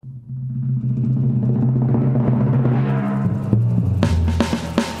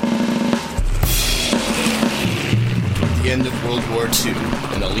War II,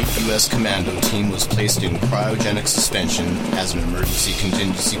 an elite U.S. commando team was placed in cryogenic suspension as an emergency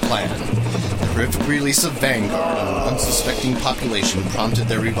contingency plan. The horrific release of Vanguard on an unsuspecting population prompted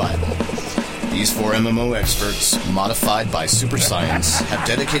their revival. These 4 MMO experts, modified by super science, have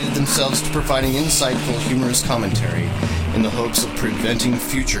dedicated themselves to providing insightful, humorous commentary in the hopes of preventing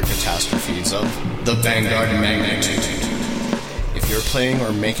future catastrophes of the Vanguard magnitude. If you're playing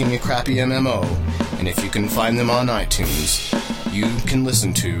or making a crappy MMO, and if you can find them on iTunes, you can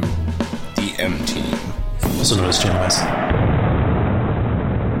listen to The M-Team. Also known as GMS.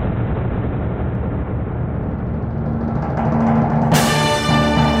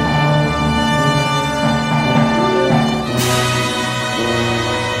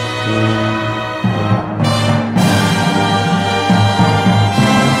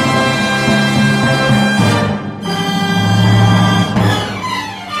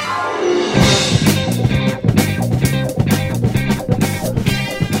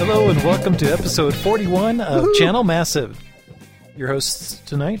 Welcome to episode 41 of Channel Massive. Your hosts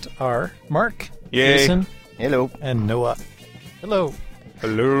tonight are Mark, Yay. Jason, Hello. and Noah. Hello.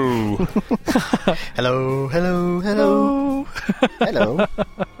 Hello. Hello, hello, hello. Hello.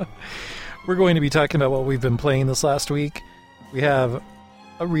 We're going to be talking about what we've been playing this last week. We have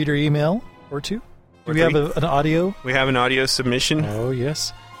a reader email or two. Do we have an audio? We have an audio submission Oh,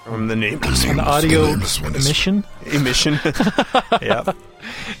 yes. from the name. An audio emission. Emission. Yeah.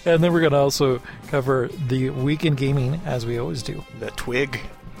 And then we're going to also cover the week in gaming, as we always do. The twig.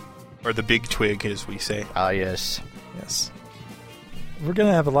 Or the big twig, as we say. Ah, yes. Yes. We're going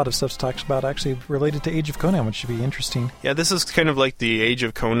to have a lot of stuff to talk about, actually, related to Age of Conan, which should be interesting. Yeah, this is kind of like the Age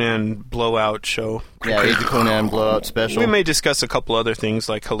of Conan blowout show. Yeah, Age of Conan blowout special. We may discuss a couple other things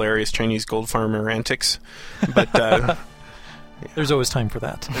like hilarious Chinese gold farmer antics. But There's always time for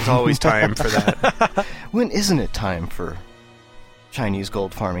that. there's always time for that. When isn't it time for Chinese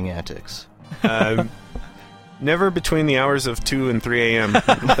gold farming antics? Never between the hours of 2 and 3 a.m.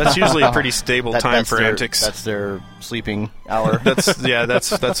 That's usually a pretty stable time for antics. That's their sleeping hour. That's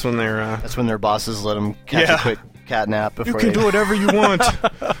when they're... That's when their bosses let them catch a quick cat nap before You can do whatever you want.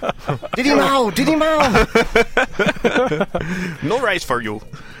 Diddy Mao! Diddy Mao! No rice for you.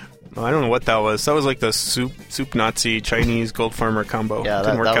 Oh, I don't know what that was. That was like the soup Nazi Chinese gold farmer combo. Yeah,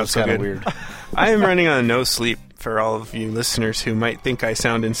 Didn't work that out was so kind of good. weird. I am running on no sleep for all of you listeners who might think I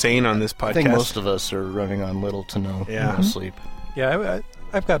sound insane on this podcast. I think most of us are running on little to no sleep. Yeah,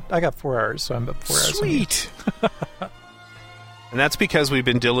 I got 4 hours, so I'm up 4 hours. Sweet. And that's because we've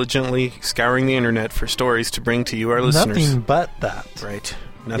been diligently scouring the internet for stories to bring to you, our listeners. Nothing but that. Right.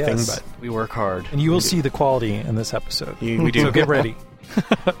 Nothing Yes. but. We work hard. And you will see the quality in this episode. We do. So get ready.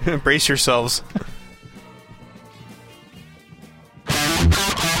 Brace yourselves.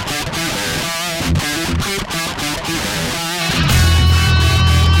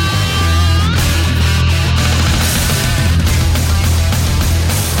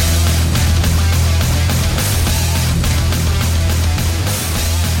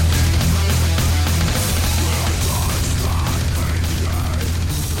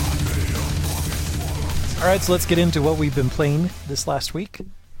 All right, so let's get into what we've been playing this last week.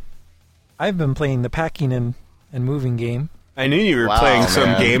 I've been playing the packing and moving game. I knew you were Wow, playing some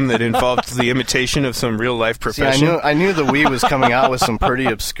man. game that involved the imitation of some real-life See, profession. I knew the Wii was coming out with some pretty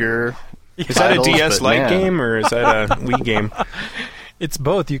obscure Is that a titles, DS but Lite man. game, or is that a Wii game? It's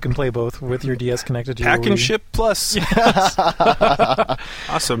both. You can play both with your DS connected to your Pack and Wii. Ship Plus.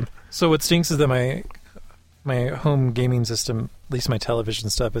 Awesome. So what stinks is that my home gaming system, at least my television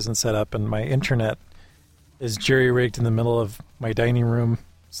stuff, isn't set up, and my internet is jerry-rigged in the middle of my dining room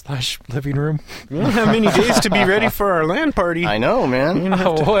 / living room. We don't have many days to be ready for our LAN party. I know, man.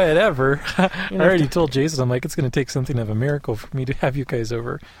 Whatever. I already told Jason, I'm like, it's going to take something of a miracle for me to have you guys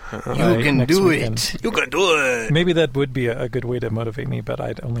over. You can next do weekend. it. You can do it. Maybe that would be a good way to motivate me, but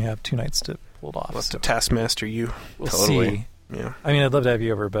I'd only have 2 nights to pull it off. Let's So taskmaster you. we'll Totally. see. Yeah. I mean, I'd love to have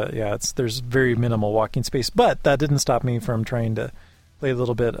you over, but yeah, there's very minimal walking space. But that didn't stop me from trying to play a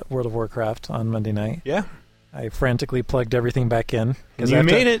little bit of World of Warcraft on Monday night. Yeah. I frantically plugged everything back in. And you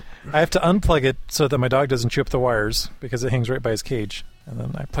made it. I have to unplug it so that my dog doesn't chew up the wires because it hangs right by his cage. And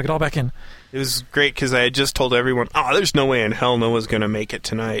then I plug it all back in. It was great because I had just told everyone, there's no way in hell Noah's going to make it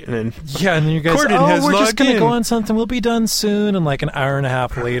tonight. And then, Yeah, and then you guys, Corden has we're just logged going to in. go on something. We'll be done soon. And like an hour and a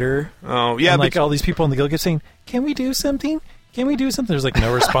half later, oh, yeah. and But like all these people in the guild get saying, can we do something? Can we do something? There's like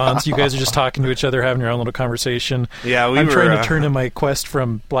no response. You guys are just talking to each other, having your own little conversation. yeah, I'm trying to turn in my quest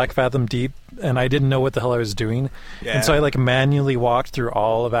from Black Fathom Deep, and I didn't know what the hell I was doing. Yeah. And so I like manually walked through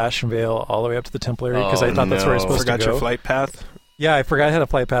all of Ashenvale, all the way up to the Temple area, because I thought that's where I was supposed Forgot to go. your flight path. Yeah, I forgot I had a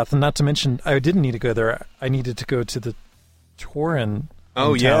flight path, and not to mention, I didn't need to go there. I needed to go to the Torin.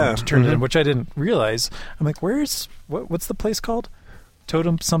 Oh, in town yeah. to turn it in, Mhm. which I didn't realize. I'm like, what's the place called?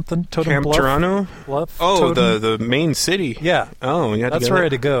 Totem something? Totem Camp Bluff? Toronto? Bluff? Oh, Totem? the main city. Yeah. Oh, you had to That's go where I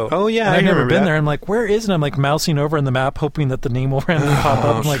there. had to go. Oh, yeah, And I I've never remember been that. there. I'm like, where is it? I'm like mousing over on the map, hoping that the name will randomly pop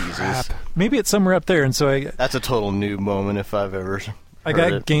up. I'm like, Jesus. maybe it's somewhere up there. And so That's a total noob moment if I've ever I heard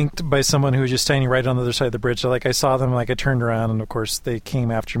got it. ganked by someone who was just standing right on the other side of the bridge. So, like, I saw them, like, I turned around, and of course they came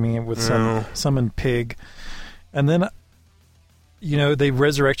after me with some summoned pig. And then, you know, they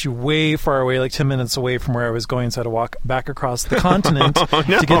resurrect you way far away, like 10 minutes away from where I was going, so I had to walk back across the continent Oh,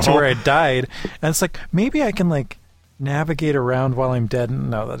 no. to get to where I died. And it's like, maybe I can, like, navigate around while I'm dead.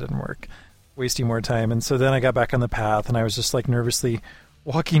 No, that didn't work. Wasting more time. And so then I got back on the path, and I was just, like, nervously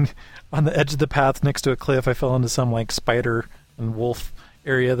walking on the edge of the path next to a cliff. I fell into some, like, spider and wolf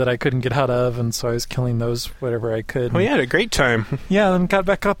area that I couldn't get out of, and so I was killing those whatever I could. Oh, you had a great time. Yeah, then got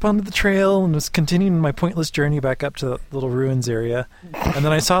back up onto the trail and was continuing my pointless journey back up to the little ruins area. And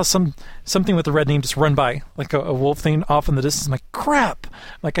then I saw something with a red name just run by, like a wolf thing off in the distance. I'm like, crap!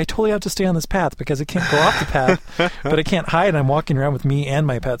 Like, I totally have to stay on this path because I can't go off the path, but I can't hide. I'm walking around with me and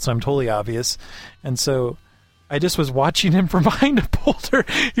my pet, so I'm totally obvious. And so I just was watching him from behind a boulder.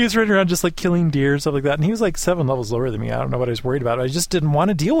 He was running around just like killing deer and stuff like that. And he was like 7 levels lower than me. I don't know what I was worried about. I just didn't want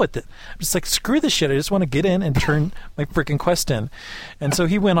to deal with it. I'm just like, screw this shit. I just want to get in and turn my freaking quest in. And so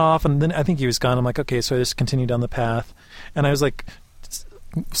he went off, and then I think he was gone. I'm like, okay, so I just continued down the path. And I was like,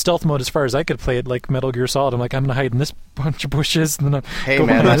 stealth mode as far as I could play it, like Metal Gear Solid. I'm like, I'm going to hide in this bunch of bushes. And then I'm Hey go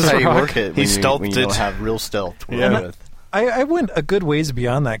man, behind that's this how you rock. work it. He When stealthed you don't it. have real stealth. Yeah. With. I went a good ways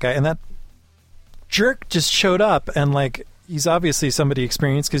beyond that guy, and that jerk just showed up, and like he's obviously somebody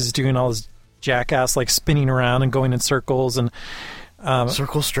experienced because he's doing all his jackass like spinning around and going in circles, and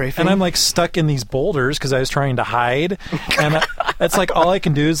Circle strafing. and I'm like stuck in these boulders because I was trying to hide, and it's like all I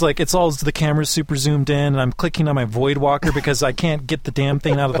can do is like the camera's super zoomed in, and I'm clicking on my Void Walker because I can't get the damn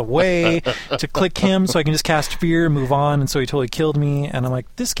thing out of the way to click him, so I can just cast fear and move on. And so he totally killed me, and I'm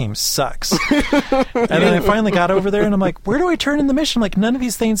like, this game sucks. And then I finally got over there, and I'm like, where do I turn in the mission? Like, none of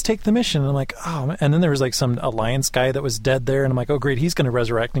these things take the mission. And I'm like, oh man. And then there was like some Alliance guy that was dead there, and I'm like, oh great, he's going to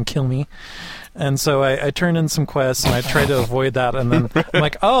resurrect and kill me. And so I turned in some quests, and I tried to avoid that. And then I'm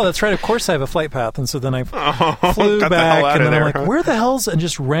like, oh, that's right. Of course I have a flight path. And so then I flew got the back, hell out and of then there, I'm like, huh? where the hell's... And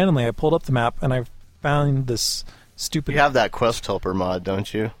just randomly, I pulled up the map, and I found this stupid... You have that quest helper mod,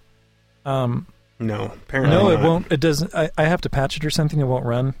 don't you? No, apparently No, it not. won't. It doesn't. I have to patch it or something. It won't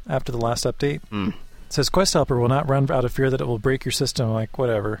run after the last update. It says Quest Helper will not run out of fear that it will break your system. I'm like,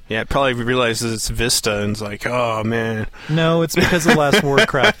 whatever. Yeah, it probably realizes it's Vista and it's like, oh man. No, it's because of the last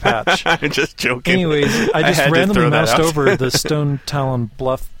Warcraft patch. I'm just joking. Anyways, I just had to randomly throw that moused out over there. the Stone Talon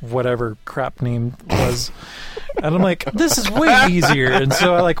Bluff, whatever crap name was, and I'm like, this is way easier. And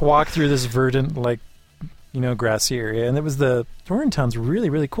so I like walked through this verdant, like, you know, grassy area, and it was the Thorin Town's really,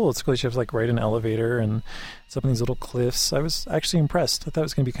 really cool. It's cool. You have like right an elevator, and it's up in these little cliffs. I was actually impressed. I thought it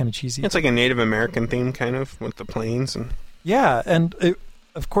was going to be kind of cheesy. It's like a Native American theme, kind of, with the plains and. Yeah, and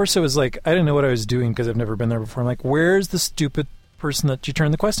of course it was like, I didn't know what I was doing because I've never been there before. I'm like, where's the stupid person that you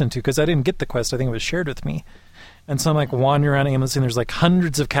turned the quest into? Because I didn't get the quest. I think it was shared with me. And so I'm like wandering around aimlessly, and there's like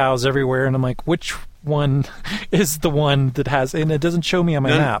hundreds of cows everywhere, and I'm like, which one is the one that has... And it doesn't show me on my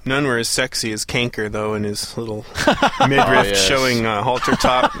map. None were as sexy as Kanker, though, in his little midriff yes. showing halter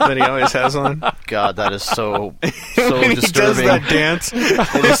top that he always has on. God, that is so When he does disturbing. that dance.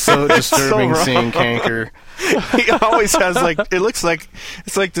 It is so disturbing wrong. seeing Kanker. He always has like it looks like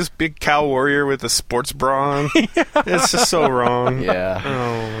it's like this big cow warrior with a sports bra on. It's just so wrong. Yeah.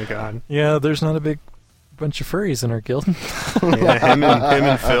 Oh my god. Yeah, there's not a big bunch of furries in our guild. Yeah, him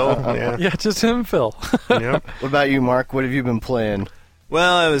and Phil. Yeah. Yeah, just him, Phil. Yep. What about you, Mark? What have you been playing?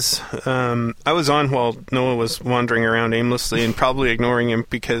 Well, I was on while Noah was wandering around aimlessly and probably ignoring him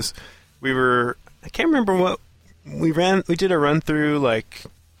because I can't remember what we did a run through, like,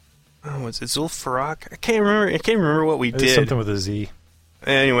 was it Zul'Farrak? I can't remember what we It was did. something with a Z.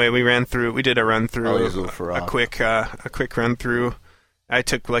 Anyway, we did a run through, Oh, Zul'Farrak. a quick run through. I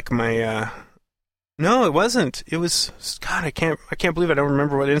took like my no, it wasn't. It was God. I can't believe I don't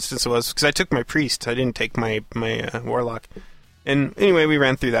remember what instance it was because I took my priest. I didn't take my warlock. And anyway, we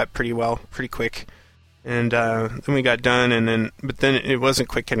ran through that pretty quick. And then we got done, but then it wasn't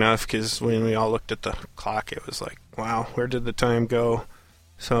quick enough because when we all looked at the clock, it was like, wow, where did the time go?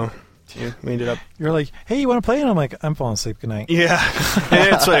 So we ended up. You're like, hey, you want to play? And I'm like, I'm falling asleep. Good night. Yeah,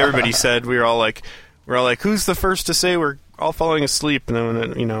 and that's what everybody said. We were all like, who's the first to say we're all falling asleep? And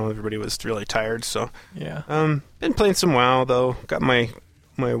then everybody was really tired. So Yeah. been playing some WoW though. Got my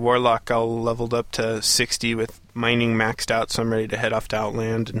warlock all leveled up to 60 with mining maxed out, so I'm ready to head off to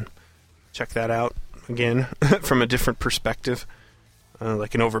Outland and check that out. again from a different perspective.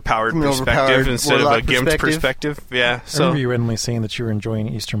 Like an overpowered From an perspective overpowered instead of a warlock gimped perspective. Yeah, I so remember you randomly saying that you were enjoying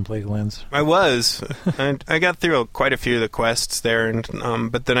Eastern Plaguelands. I was. And I got through quite a few of the quests there, and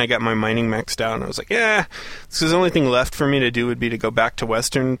but then I got my mining maxed out, and I was like, yeah, this is the only thing left for me to do would be to go back to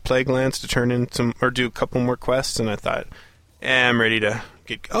Western Plaguelands to turn in or do a couple more quests, and I thought, I'm ready to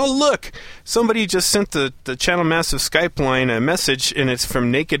get... Oh, look! Somebody just sent the Channel Massive Skype line a message, and it's from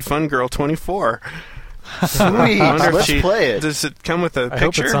Naked Fun Girl 24. Sweet. I wonder if Let's play it. Does it come with a I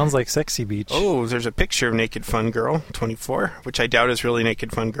picture? hope it sounds like Sexy Beach. Oh, there's a picture of Naked Fun Girl 24, which I doubt is really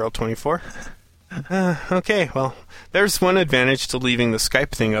Naked Fun Girl 24. Okay, well, there's one advantage to leaving the Skype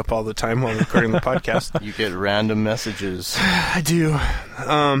thing up all the time while recording the podcast. You get random messages. I do.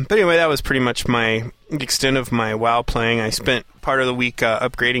 But anyway, that was pretty much the extent of my WoW playing. I spent part of the week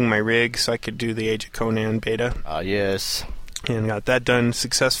upgrading my rig so I could do the Age of Conan beta. Yes. And got that done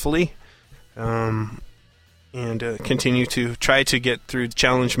successfully. And continue to try to get through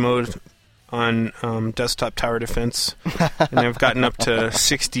challenge mode on desktop tower defense. And I've gotten up to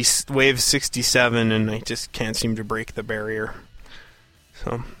wave 67, and I just can't seem to break the barrier.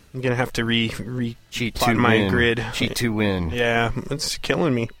 So I'm going to have to Cheat plot to my win. grid. Cheat to win. Yeah, it's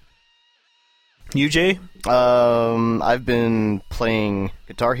killing me. You, Jay? I've been playing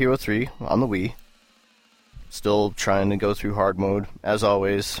Guitar Hero 3 on the Wii. Still trying to go through hard mode, as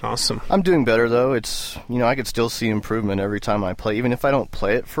always. Awesome. I'm doing better, though. It's, I could still see improvement every time I play. Even if I don't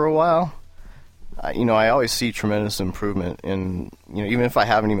play it for a while, I always see tremendous improvement in, even if I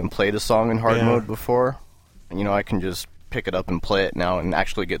haven't even played a song in hard mode before, I can just pick it up and play it now and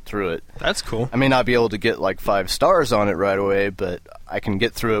actually get through it. That's cool. I may not be able to get, 5 stars on it right away, but I can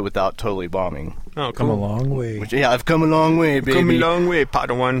get through it without totally bombing. Oh, Come cool. a long way. I've come a long way, baby. Come a long way,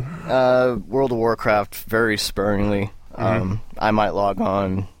 Padawan. World of Warcraft, very sparingly. I might log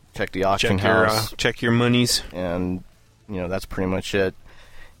on, check the auction house, Check your monies. and that's pretty much it.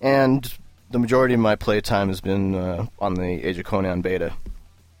 And the majority of my playtime has been on the Age of Conan beta,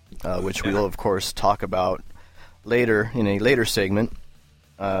 which we will of course talk about later in a later segment.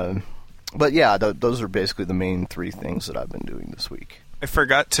 But yeah, those are basically the main 3 things that I've been doing this week. I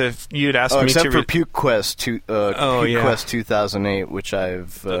forgot you'd asked me except to... for Puke Quest, Puke yeah. Quest 2008, which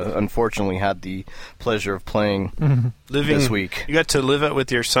I've unfortunately had the pleasure of playing living this week. You got to live it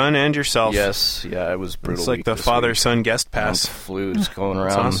with your son and yourself. Yes, yeah, it was brutal. It's like week the this father-son guest week. pass. Flu's going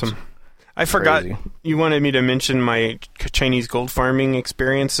That's around. awesome. I forgot Crazy. you wanted me to mention my Chinese gold farming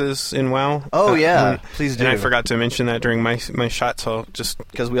experiences in WoW. Oh yeah, please do. And I forgot to mention that during my shot, so just...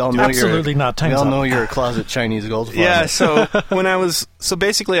 because we all know Absolutely not. We Time's all up. know you're a closet Chinese gold farmer. Yeah, so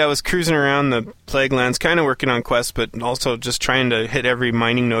basically I was cruising around the Plaguelands, kind of working on quests, but also just trying to hit every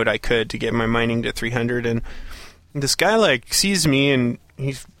mining node I could to get my mining to 300. And this guy sees me, and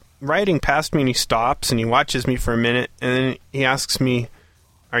he's riding past me, and he stops and he watches me for a minute, and then he asks me,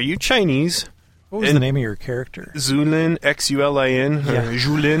 "Are you Chinese?" What was the name of your character? Zulin, Xulin, Yeah.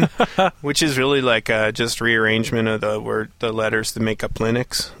 Julin, which is really like just rearrangement of the letters to make up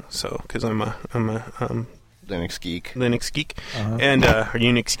Linux. So, because I'm a Linux geek. Linux geek and or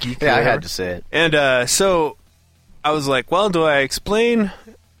Unix geek. Yeah, I whatever. had to say it. And so I was like, well, do I explain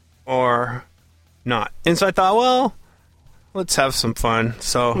or not? And so I thought, well, let's have some fun.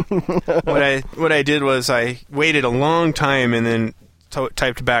 So what I did was I waited a long time and then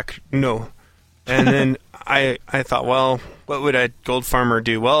typed back no. And then I thought, well, what would a gold farmer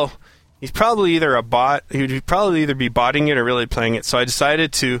do? Well, he's probably either a bot. He would probably either be botting it or really playing it. So I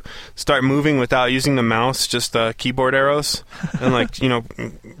decided to start moving without using the mouse, just keyboard arrows, and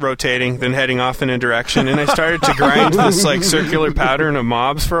rotating, then heading off in a direction. And I started to grind this circular pattern of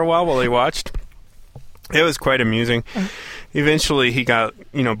mobs for a while he watched. It was quite amusing. Eventually, he got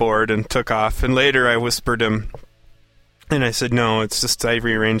bored and took off. And later, I whispered him. And I said, no, it's just I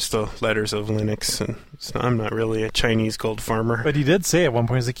rearranged the letters of Linux, and I'm not really a Chinese gold farmer. But he did say at one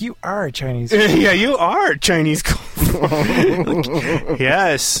point, he's like, you are a Chinese. Yeah, you are Chinese gold farmer.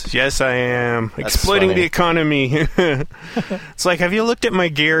 Yes, I am. That's Exploiting funny. the economy. It's like, have you looked at my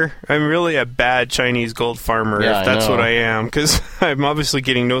gear? I'm really a bad Chinese gold farmer, Yeah, if that's I know. what I am, because I'm obviously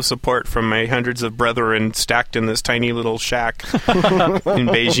getting no support from my hundreds of brethren stacked in this tiny little shack in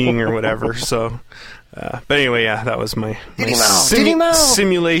Beijing or whatever, so... but anyway, yeah, that was my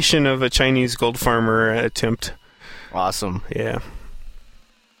simulation of a Chinese gold farmer attempt. Awesome. Yeah.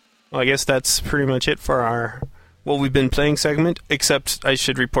 Well, I guess that's pretty much it for our what we've been playing segment, except I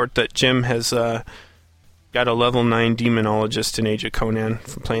should report that Jim has got a level 9 demonologist in Age of Conan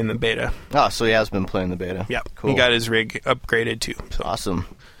for playing the beta. Oh, so he has been playing the beta. Yeah, Cool. he got his rig upgraded too. So. Awesome.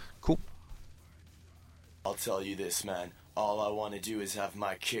 Cool. I'll tell you this, man. All I want to do is have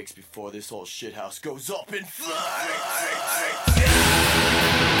my kicks before this whole shithouse goes up in flames.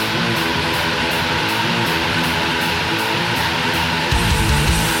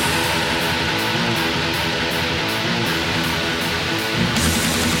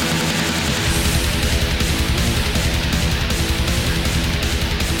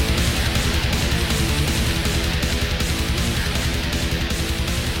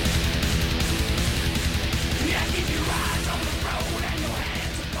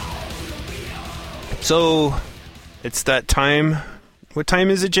 So, it's that time. What time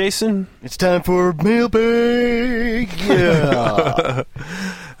is it, Jason? It's time for mailbag. Yeah.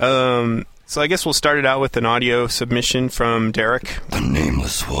 So I guess we'll start it out with an audio submission from Derek. The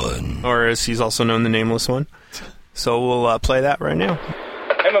Nameless One. Or as he's also known, the Nameless One. So we'll play that right now.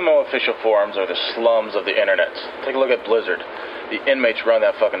 MMO official forums are the slums of the internet. Take a look at Blizzard. The inmates run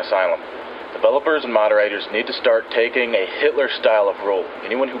that fucking asylum. Developers and moderators need to start taking a Hitler style of rule.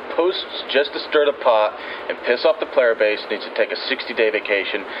 Anyone who posts just to stir the pot and piss off the player base needs to take a 60-day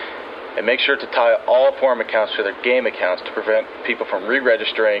vacation and make sure to tie all forum accounts to their game accounts to prevent people from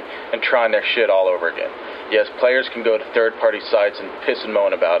re-registering and trying their shit all over again. Yes, players can go to third-party sites and piss and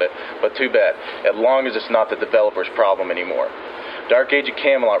moan about it, but too bad, as long as it's not the developer's problem anymore. Dark Age of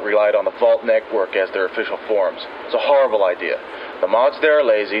Camelot relied on the Vault Network as their official forums. It's a horrible idea. The mods there are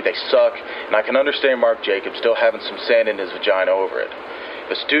lazy, they suck, and I can understand Mark Jacobs still having some sand in his vagina over it.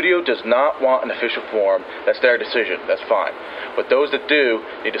 If a studio does not want an official forum, that's their decision, that's fine. But those that do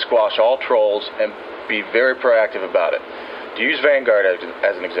need to squash all trolls and be very proactive about it. To use Vanguard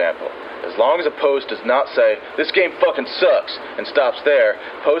as an example, as long as a post does not say, "This game fucking sucks," and stops there,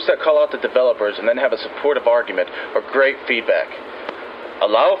 posts that call out the developers and then have a supportive argument are great feedback.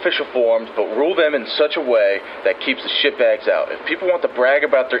 Allow official forums, but rule them in such a way that keeps the shitbags out. If people want to brag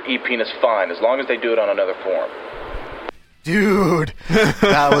about their e-penis, fine, as long as they do it on another forum. Dude,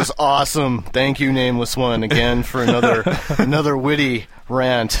 that was awesome. Thank you, Nameless One, again for another witty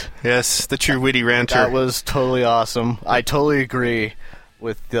rant. Yes, the true witty ranter. That was totally awesome. I totally agree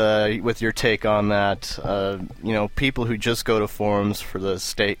with your take on that. People who just go to forums for the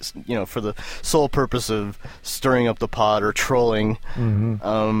for the sole purpose of stirring up the pot or trolling,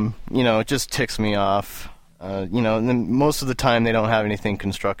 it just ticks me off. And then most of the time they don't have anything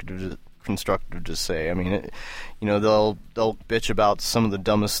constructive to say. I mean, they'll bitch about some of the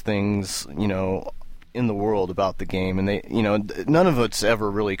dumbest things, in the world about the game, and they, none of it's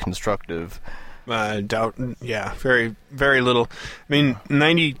ever really constructive. Very, very little. I mean,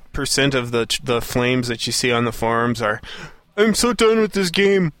 90% of the flames that you see on the forums are, "I'm so done with this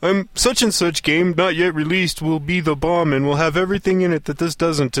game. Such and such game, not yet released, will be the bomb, and will have everything in it that this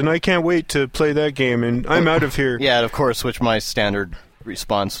doesn't, and I can't wait to play that game, and I'm out of here." Yeah, of course, which my standard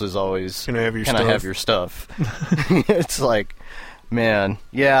response was always, Can I have your stuff? It's like, man,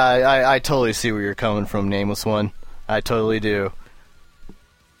 yeah, I totally see where you're coming from, Nameless One. I totally do.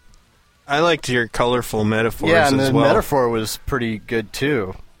 I liked your colorful metaphors as well. Yeah, and the well. metaphor was pretty good,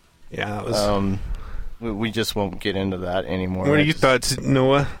 too. Yeah, it was... we just won't get into that anymore. What are your thoughts,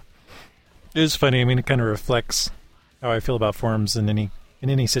 Noah? It was funny. I mean, it kind of reflects how I feel about forums in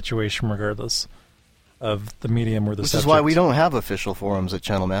any situation, regardless of the medium or the subject. This is why we don't have official forums at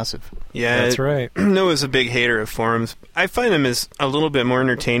Channel Massive. Yeah, that's right. Noah's a big hater of forums. I find them as a little bit more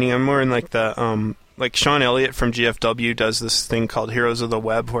entertaining. I'm more in like the... like Sean Elliott from GFW does this thing called Heroes of the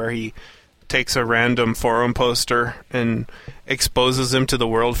Web, where he takes a random forum poster and exposes him to the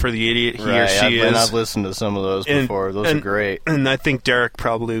world for the idiot he or she is. And I've listened to some of those before. Those are great. And I think Derek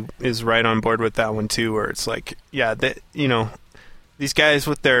probably is right on board with that one too, where it's like, yeah, these guys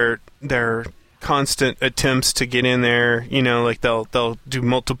with their constant attempts to get in there, like they'll do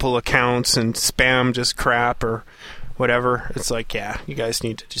multiple accounts and spam just crap or whatever. It's like, yeah, you guys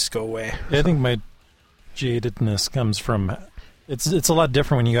need to just go away. Yeah, I think my jadedness comes from it's a lot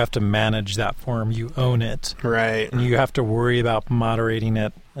different when you have to manage that forum. You own it, right, and you have to worry about moderating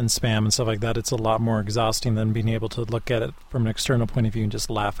it and spam and stuff like that. It's a lot more exhausting than being able to look at it from an external point of view and just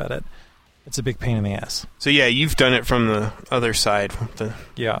laugh at it. It's a big pain in the ass. So yeah, you've done it from the other side.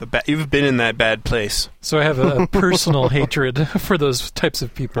 You've been in that bad place. So I have a personal hatred for those types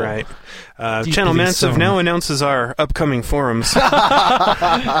of people. Right. Channel Massive now announces our upcoming forums.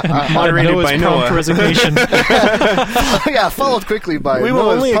 Moderated by Noah. Resignation. Yeah, followed quickly by We will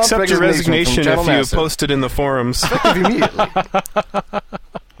Noah's only accept your resignation if you Massive. post it in the forums. Effective immediately.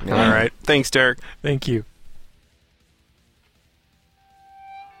 All right. Thanks, Derek. Thank you.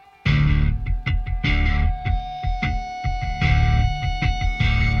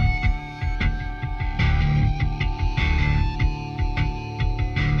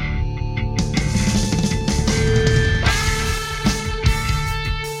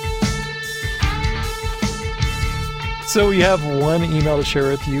 So we have one email to share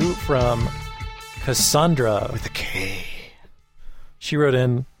with you from Cassandra. With a K. She wrote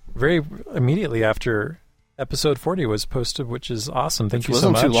in very immediately after episode 40 was posted, which is awesome. Thank you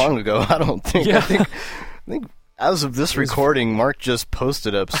so much. Wasn't too long ago, I don't think. Yeah. I think as of this recording, Mark just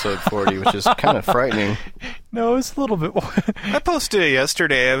posted episode 40, which is kind of frightening. No, it's a little bit more. I posted it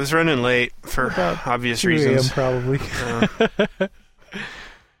yesterday. I was running late for obvious 2 a.m. reasons. probably.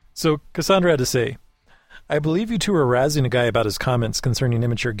 So Cassandra had to say, I believe you two were razzing a guy about his comments concerning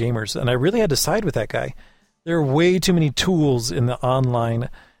immature gamers, and I really had to side with that guy. There are way too many tools in the online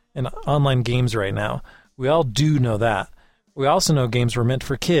games right now. We all do know that. We also know games were meant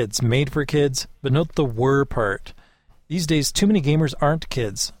for kids, made for kids, but note the were part. These days, too many gamers aren't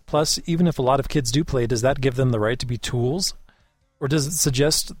kids. Plus, even if a lot of kids do play, does that give them the right to be tools? Or does it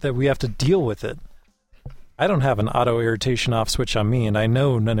suggest that we have to deal with it? I don't have an auto-irritation off switch on me, and I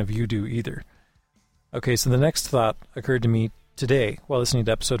know none of you do either. Okay, so the next thought occurred to me today while listening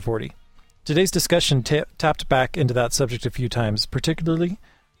to episode 40. Today's discussion tapped back into that subject a few times, particularly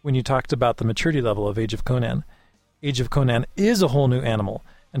when you talked about the maturity level of Age of Conan. Age of Conan is a whole new animal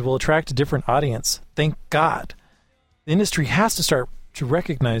and will attract a different audience. Thank God. The industry has to start to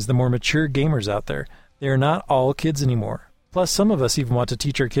recognize the more mature gamers out there. They are not all kids anymore. Plus, some of us even want to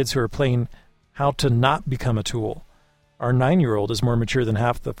teach our kids who are playing how to not become a tool. Our 9-year-old is more mature than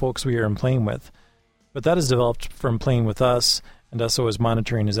half the folks we are playing with. But that is developed from playing with us, and us always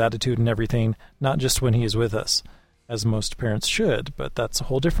monitoring his attitude and everything, not just when he is with us, as most parents should, but that's a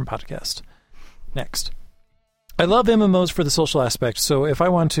whole different podcast. Next. I love MMOs for the social aspect, so if I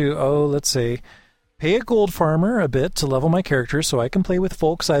want to, let's say, pay a gold farmer a bit to level my character so I can play with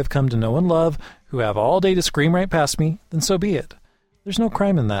folks I have come to know and love who have all day to scream right past me, then so be it. There's no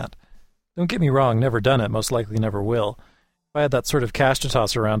crime in that. Don't get me wrong, never done it, most likely never will. If I had that sort of cash to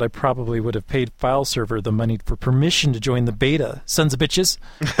toss around, I probably would have paid FileServer the money for permission to join the beta, sons of bitches.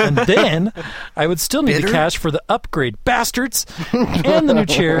 And then I would still need the cash for the upgrade, bastards, and the new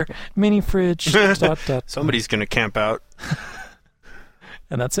chair, mini fridge, ... Somebody's going to camp out.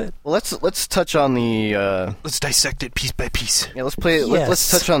 And that's it. Well, let's touch on the. Let's dissect it piece by piece. Yeah, let's play. Yes.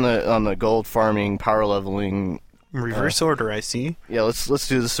 Let's touch on the gold farming, power leveling. Reverse order, I see. Yeah, let's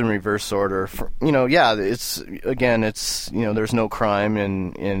do this in reverse order. It's there's no crime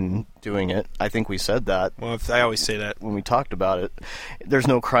in doing it. I think we said that. Well, I always say that when we talked about it. There's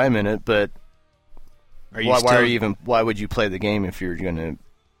no crime in it, but why would you play the game if you're going to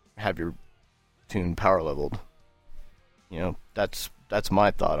have your tune power leveled? That's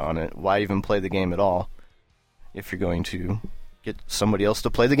my thought on it. Why even play the game at all if you're going to get somebody else to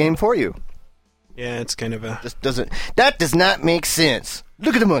play the game for you? Yeah, it's kind of a... That does not make sense.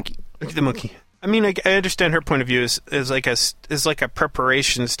 Look at the monkey. Look at the monkey. I mean, I understand her point of view is like a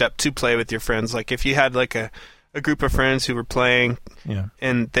preparation step to play with your friends. Like if you had like a group of friends who were playing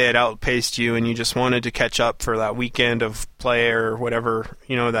and they had outpaced you and you just wanted to catch up for that weekend of play or whatever,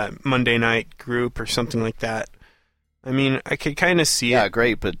 that Monday night group or something like that. I mean, I could kind of see it. Yeah,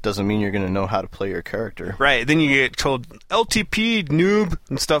 great, but doesn't mean you're going to know how to play your character. Right, then you get told LTP, noob,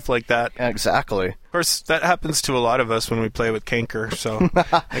 and stuff like that. Yeah, exactly. Of course, that happens to a lot of us when we play with Kanker, so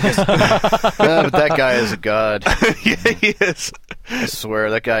I guess... Yeah, but that guy is a god. Yeah, he is. I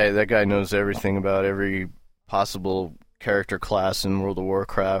swear, that guy knows everything about every possible character class in World of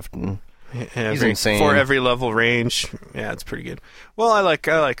Warcraft, and he's insane. For every level range. Yeah, it's pretty good. Well, I like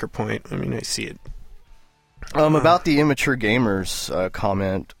her point. I mean, I see it. About the immature gamers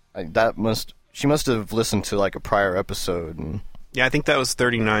comment, she must have listened to like a prior episode. And... Yeah, I think that was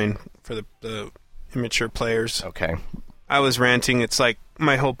 39 for the immature players. Okay. I was ranting. It's like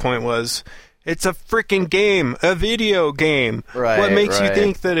my whole point was, it's a freaking game, a video game. Right. What makes you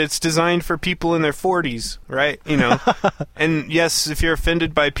think that it's designed for people in their 40s, right? And yes, if you're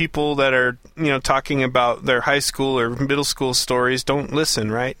offended by people that are, talking about their high school or middle school stories, don't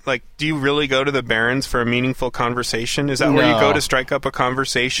listen, right? Like, do you really go to the Barrens for a meaningful conversation? Is that where you go to strike up a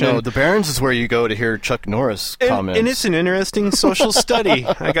conversation? No, the Barrens is where you go to hear Chuck Norris comments. And it's an interesting social study,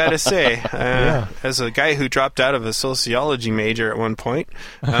 I gotta say. As a guy who dropped out of a sociology major at one point,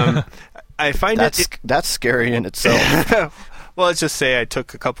 I find that's scary in itself. Well, let's just say I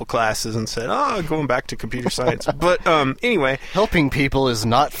took a couple classes and said, going back to computer science. But anyway. Helping people is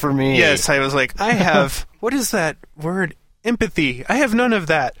not for me. Yes, I was like, I have, what is that word? Empathy. I have none of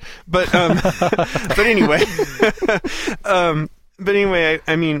that. But anyway.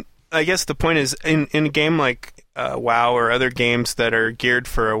 I mean, I guess the point is, in a game like WoW or other games that are geared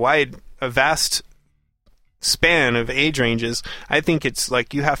for a vast span of age ranges, I think it's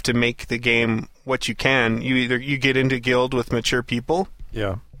like you have to make the game what you can. You get into guild with mature people,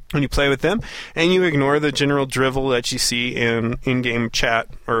 when you play with them, and you ignore the general drivel that you see in in-game chat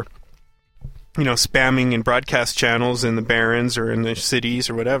or spamming in broadcast channels in the barons or in the cities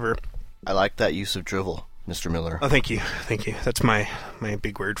or whatever. I like that use of drivel, Mr. Miller. Oh, thank you. That's my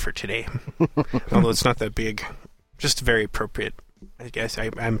big word for today. Although it's not that big, just very appropriate, I guess.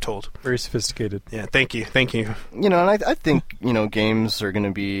 I'm told. Very sophisticated. Yeah, thank you. And I think games are going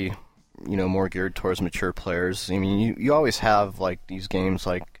to be more geared towards mature players. I mean, you always have like these games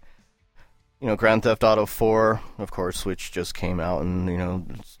like Grand Theft Auto 4, of course, which just came out, and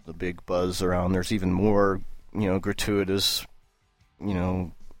it's the big buzz around. There's even more gratuitous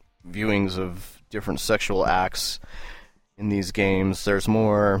viewings of different sexual acts in these games. There's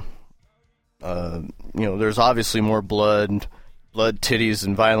more there's obviously more blood, titties,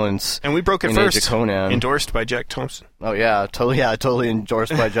 and violence. And we broke it in first. Age of Conan. Endorsed by Jack Thompson. Oh yeah, totally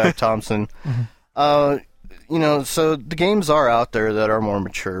endorsed by Jack Thompson. So the games are out there that are more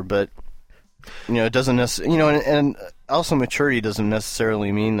mature, but it doesn't necessarily, and also maturity doesn't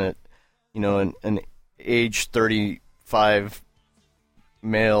necessarily mean that an age 35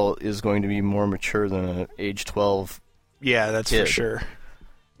 male is going to be more mature than an age 12. Yeah, that's kid. for sure.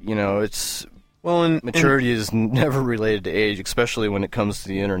 It's maturity is never related to age, especially when it comes to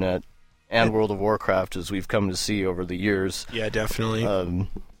the internet and World of Warcraft, as we've come to see over the years. Yeah, definitely.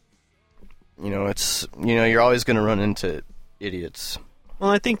 You're always going to run into idiots. Well,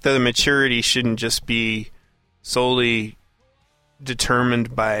 I think the maturity shouldn't just be solely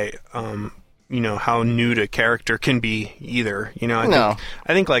determined by how nude a character can be either. I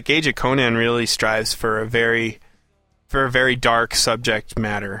think like Age of Conan really strives for a very dark subject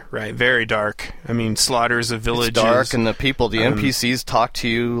matter, right? Very dark. I mean, slaughters of villages. It's dark, and the NPCs talk to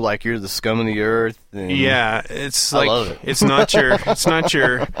you like you're the scum of the earth. Yeah, it's I like love it. it's not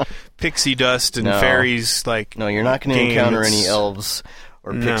your pixie dust and fairies. Like no, you're not going to encounter any elves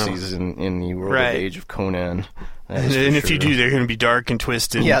or No. pixies in the world Right. of Age of Conan. and if you do, they're going to be dark and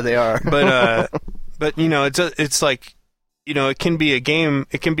twisted. Yeah, they are. But it's like. It can be a game.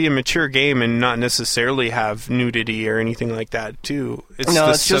 It can be a mature game and not necessarily have nudity or anything like that, too.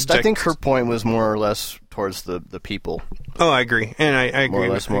 It's just. I think her point was more or less towards the people. Oh, I agree, and I agree. More or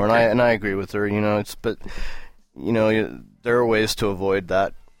less more, and I agree with her. There are ways to avoid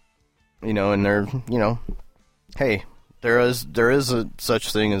that. And there, hey, there is a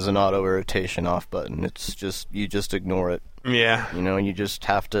such thing as an auto irritation off button. It's just you just ignore it. Yeah. You just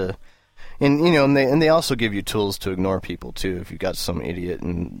have to. And they also give you tools to ignore people too. If you got some idiot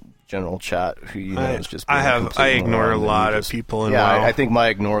in general chat who is just being I ignore a lot of people. And yeah, I think my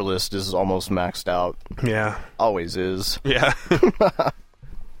ignore list is almost maxed out. Yeah, always is. Yeah.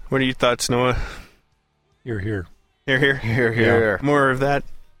 What are your thoughts, Noah? You're here. You're here. Here, here. More of that.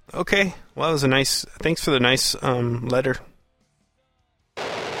 Okay. Well, that was a nice. Thanks for the nice letter.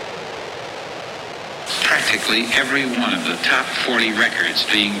 Practically every one of the top 40 records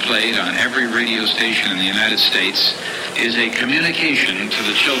being played on every radio station in the United States is a communication to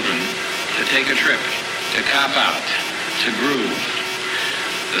the children to take a trip, to cop out, to groove.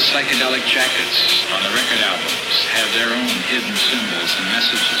 The psychedelic jackets on the record albums have their own hidden symbols and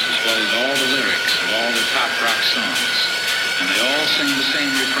messages, as well as all the lyrics of all the top rock songs. And they all sing the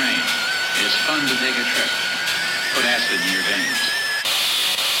same refrain. It's fun to take a trip. Put acid in your veins.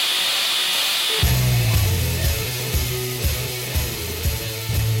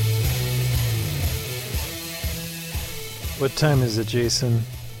 What time is it, Jason?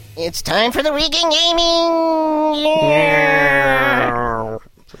 It's time for the weekend gaming! Yeah!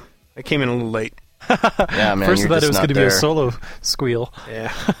 I came in a little late. Yeah, man. First I thought it was going to be a there. solo squeal.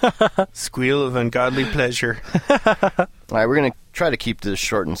 Yeah. Squeal of ungodly pleasure. All right, we're going to try to keep this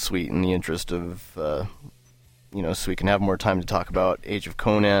short and sweet in the interest of, so we can have more time to talk about Age of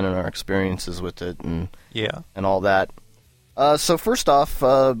Conan and our experiences with it and all that. So first off,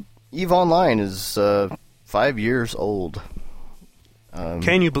 EVE Online is 5 years old.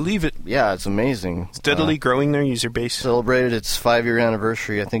 Can you believe it? Yeah, it's amazing. Steadily growing their user base. Celebrated its 5-year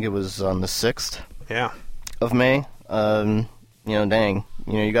anniversary. I think it was on the 6th. Yeah. Of May. Dang.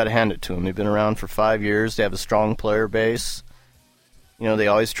 You got to hand it to them. They've been around for 5 years. They have a strong player base. They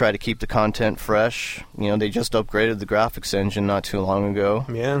always try to keep the content fresh. They just upgraded the graphics engine not too long ago.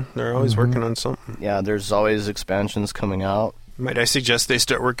 Yeah, they're always working on something. Yeah, there's always expansions coming out. Might I suggest they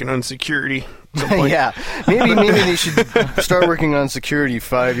start working on security at some point? Yeah, maybe they should start working on security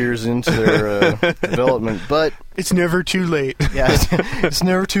 5 years into their development. But it's never too late. Yeah, it's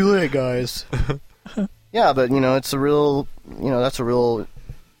never too late, guys. Yeah, but it's a real, that's a real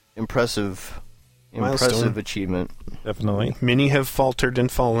impressive Milestone. achievement. Definitely. Many have faltered and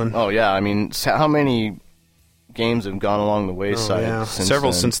fallen. Oh yeah, I mean, how many games have gone along the wayside.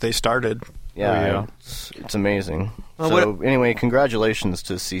 Several then. since they started. Yeah, it's amazing. Well, anyway, congratulations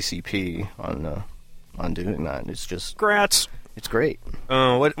to CCP on doing that. It's just Grats. It's great.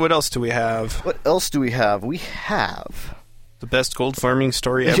 What else do we have? What else do we have? We have the best gold farming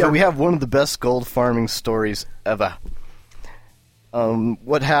story ever. Yeah, we have one of the best gold farming stories ever.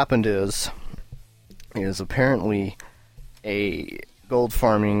 What happened is apparently a gold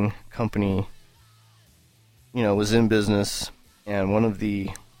farming company, was in business, and one of the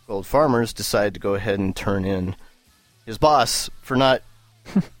gold farmers decided to go ahead and turn in his boss for not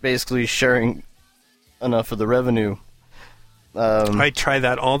basically sharing enough of the revenue. I try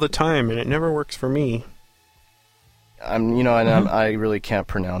that all the time, and it never works for me. I really can't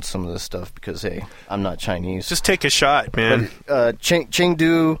pronounce some of this stuff because, hey, I'm not Chinese. Just take a shot, man. But,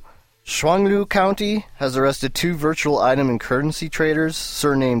 Chengdu Shuanglu County has arrested 2 virtual item and currency traders,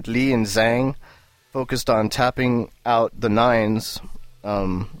 surnamed Li and Zhang, focused on tapping out the Nines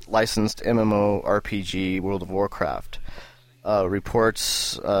licensed MMO RPG World of Warcraft.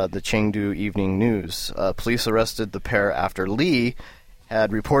 Reports the Chengdu Evening News. Police arrested the pair after Li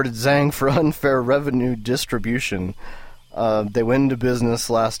had reported Zhang for unfair revenue distribution. They went into business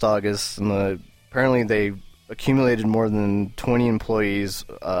last August, and apparently they accumulated more than 20 employees,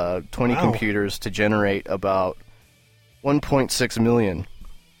 20 computers to generate about 1.6 million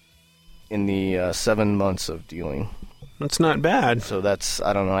in the 7 months of dealing. That's not bad. So that's,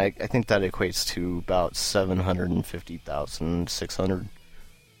 I don't know, I think that equates to about 750,600.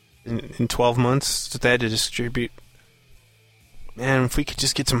 In 12 months that they had to distribute. Man, if we could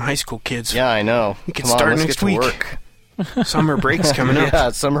just get some high school kids. Yeah, I know. We could start let's next get to week. Work. Summer break's coming up. Yeah,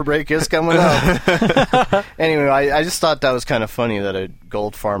 summer break is coming up. Anyway, I just thought that was kind of funny that a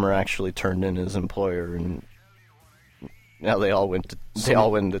gold farmer actually turned in his employer, and now they all went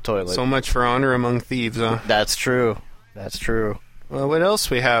in the toilet. So much for honor among thieves, huh? That's true. That's true. Well, what else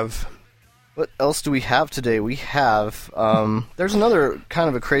we have? What else do we have today? We have there's another kind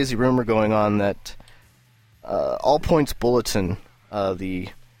of a crazy rumor going on that All Points Bulletin, the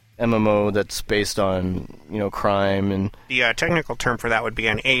MMO that's based on crime and the technical term for that would be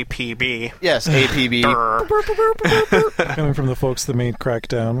an APB. Yes, APB. Coming from the folks that made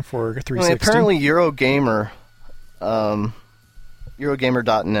Crackdown for 360. Apparently, Eurogamer,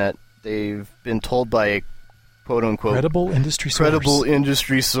 Eurogamer.net, they've been told by a quote-unquote credible industry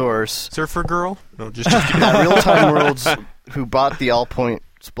source. Surfer Girl? No, just Real-Time Worlds, who bought the All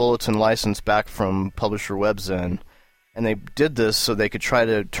Points Bulletin license back from publisher WebZen, and they did this so they could try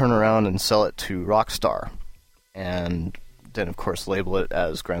to turn around and sell it to Rockstar, and then, of course, label it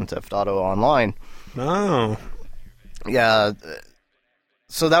as Grand Theft Auto Online. Oh. Yeah,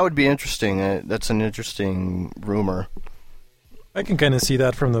 so that would be interesting. That's an interesting rumor. I can kind of see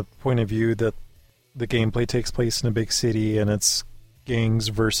that from the point of view that the gameplay takes place in a big city and it's gangs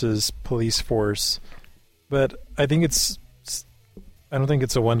versus police force. But I don't think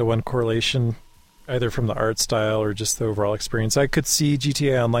it's a one-to-one correlation either from the art style or just the overall experience. I could see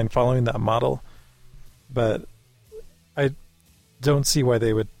GTA Online following that model, but I don't see why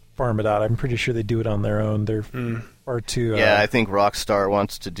they would farm it out. I'm pretty sure they do it on their own. They're far too... Yeah, I think Rockstar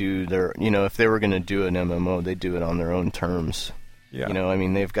wants to do their... if they were going to do an MMO, they'd do it on their own terms. Yeah.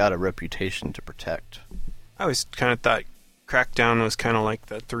 They've got a reputation to protect. I always kind of thought Crackdown was kind of like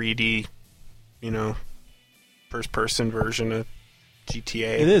the 3D, first-person version of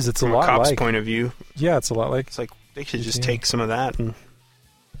GTA. It is. It's from a lot cop's like... point of view. Yeah, it's a lot like... It's like they should just take some of that and...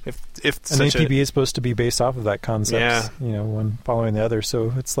 If an APB is supposed to be based off of that concept, one following the other.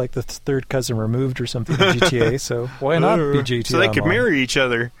 So it's like the third cousin removed or something to GTA. So why not be GTA? So they could marry each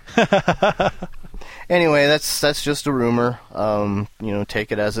other. Anyway, that's just a rumor.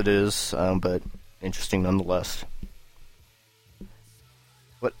 Take it as it is, but interesting nonetheless.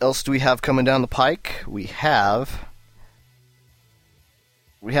 What else do we have coming down the pike? We have,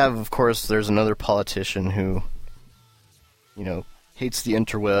 of course, there's another politician who, hates the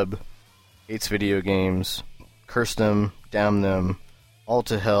interweb, hates video games, cursed them, damn them, all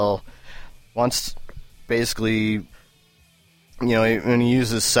to hell, wants basically, when he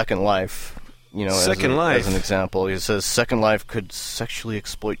uses Second Life, as an example, he says Second Life could sexually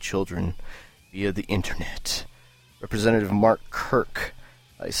exploit children via the internet. Representative Mark Kirk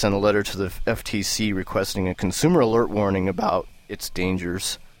sent a letter to the FTC requesting a consumer alert warning about its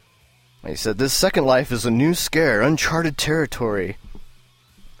dangers. He said, "This Second Life is a new scare, uncharted territory."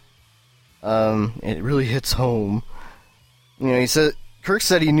 It really hits home. Kirk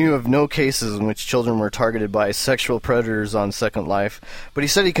said he knew of no cases in which children were targeted by sexual predators on Second Life, but he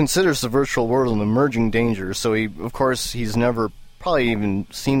said he considers the virtual world an emerging danger, so he's never probably even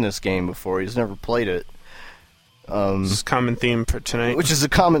seen this game before. He's never played it. This is a common theme for tonight. which is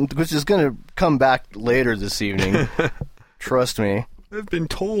going to come back later this evening. Trust me. I've been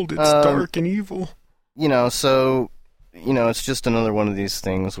told it's dark and evil. So, it's just another one of these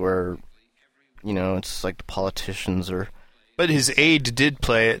things where, it's like the politicians are... But his aide did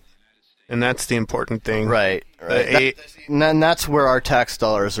play it, and that's the important thing. Right. And that's where our tax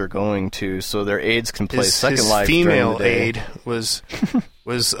dollars are going to, so their aides can play Second Life during the female day. aide was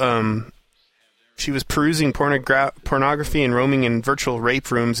she was perusing pornography and roaming in virtual rape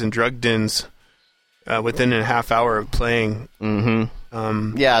rooms and drug dens within a half hour of playing.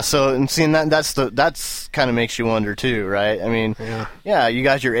 Mm-hmm. So and seeing that's kind of makes you wonder too, right? I mean, you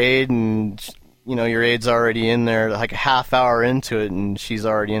got your aide, and your aide's already in there like a half hour into it, and she's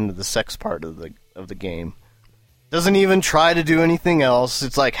already into the sex part of the game. Doesn't even try to do anything else.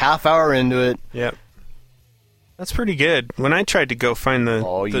 It's like half hour into it. Yep. That's pretty good. When I tried to go find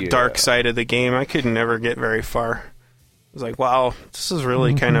the dark side of the game, I could never get very far. I was like, wow, this is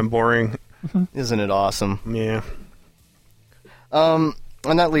really kind of boring. Isn't it awesome? Yeah. And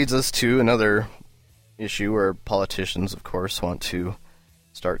that leads us to another issue where politicians, of course, want to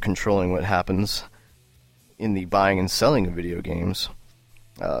start controlling what happens in the buying and selling of video games.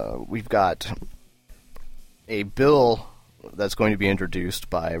 We've got a bill that's going to be introduced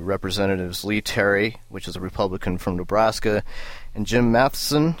by Representatives Lee Terry, which is a Republican from Nebraska, and Jim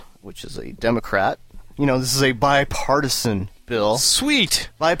Matheson, which is a Democrat. This is a bipartisan bill. Sweet!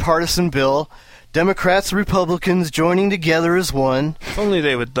 Bipartisan bill. Democrats and Republicans joining together as one. If only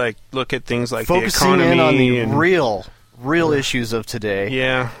they would look at things like focusing the economy in on the and real issues of today.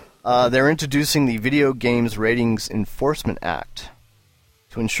 Yeah. They're introducing the Video Games Ratings Enforcement Act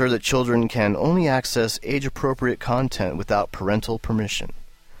to ensure that children can only access age-appropriate content without parental permission.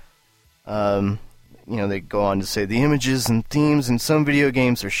 They go on to say the images and themes in some video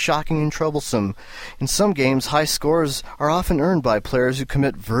games are shocking and troublesome. In some games, high scores are often earned by players who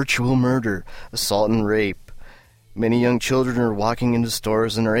commit virtual murder, assault, and rape. Many young children are walking into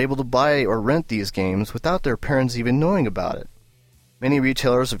stores and are able to buy or rent these games without their parents even knowing about it. Many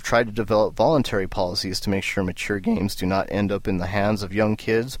retailers have tried to develop voluntary policies to make sure mature games do not end up in the hands of young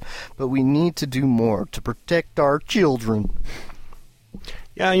kids, but we need to do more to protect our children.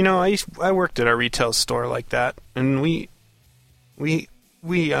 Yeah, I worked at a retail store like that, and we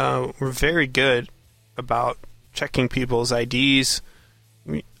were very good about checking people's IDs.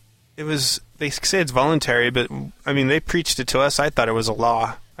 They say it's voluntary, but I mean they preached it to us. I thought it was a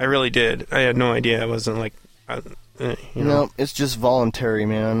law. I really did. I had no idea. It wasn't like. No, it's just voluntary,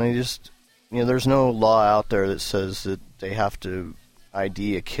 man. There's no law out there that says that they have to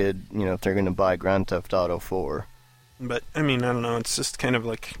ID a kid, if they're going to buy Grand Theft Auto 4. But, I mean, I don't know. It's just kind of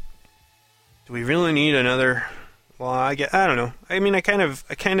like, do we really need another law? I don't know. I mean, I kind of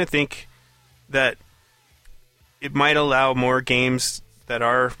think that it might allow more games that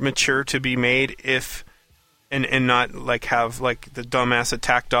are mature to be made and not have the dumbass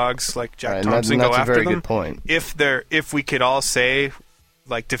attack dogs like Jack Thompson go after them. That's a very good point. If we could all say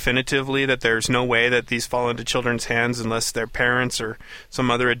definitively that there's no way that these fall into children's hands unless their parents or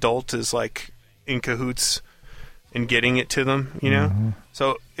some other adult is in cahoots in getting it to them, Mm-hmm.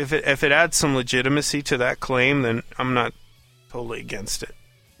 So if it adds some legitimacy to that claim, then I'm not totally against it.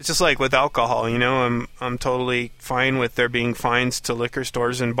 It's just like with alcohol, I'm totally fine with there being fines to liquor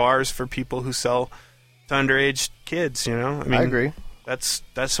stores and bars for people who sell to underage kids, I mean, I agree. That's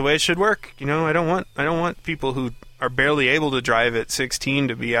the way it should work. I don't want people who are barely able to drive at 16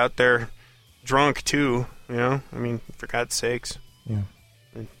 to be out there drunk too, I mean, for God's sakes. Yeah.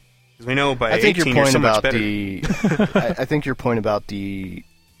 Because we know by 18 you're so much better. I think your point about the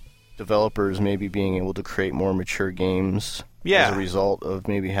developers maybe being able to create more mature games as a result of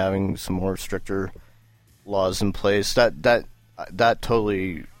maybe having some more stricter laws in place, that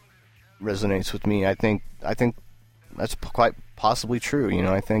totally resonates with me. I think that's quite possibly true.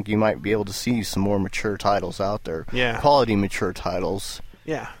 I think you might be able to see some more mature titles out there. Yeah. Quality mature titles.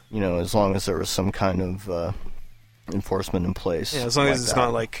 Yeah. As long as there was some kind of enforcement in place. Yeah, as long as it's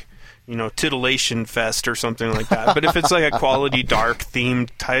not Titillation Fest or something like that. But if it's a quality dark themed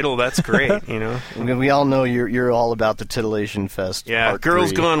title, that's great, We all know you're all about the Titillation Fest. Yeah, Part Girls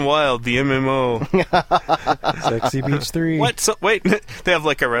 3. Gone Wild, the MMO. Sexy Beach 3. What? Wait, they have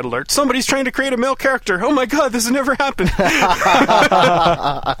a red alert. Somebody's trying to create a male character. Oh my god, this has never happened.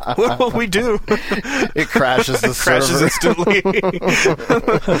 What will we do? It crashes the server. Crashes instantly.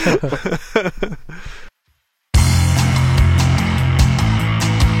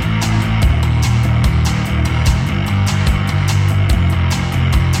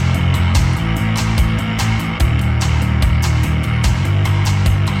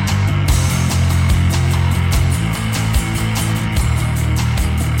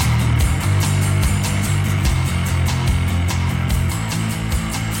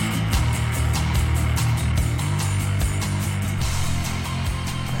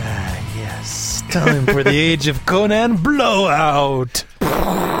 Yes, time for the Age of Conan blowout.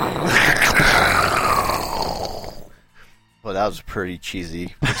 Well, that was a pretty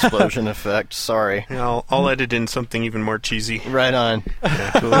cheesy explosion effect. Sorry. Yeah, I'll edit in something even more cheesy. Right on.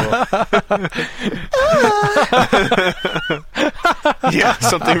 Yeah,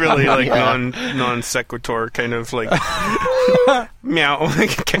 something really like non sequitur, kind of like meow,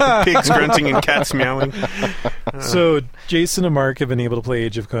 like pigs grunting and cats meowing. So Jason and Mark have been able to play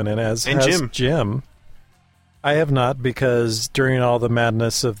Age of Conan, as And has Jim. Jim. I have not, because during all the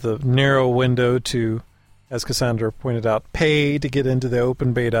madness of the narrow window to, as Cassandra pointed out, pay to get into the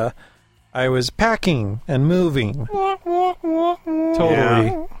open beta, I was packing and moving. Totally.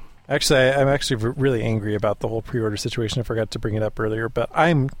 Yeah. Actually, I'm actually really angry about the whole pre-order situation. I forgot to bring it up earlier, but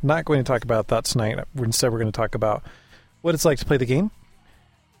I'm not going to talk about that tonight. Instead, we're going to talk about what it's like to play the game.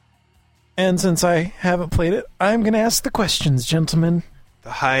 And since I haven't played it, I'm going to ask the questions, gentlemen. The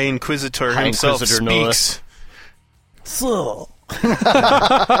High Inquisitor High himself Inquisitor, no less. speaks. So,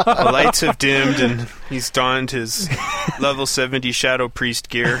 The lights have dimmed, and he's donned his level 70 Shadow Priest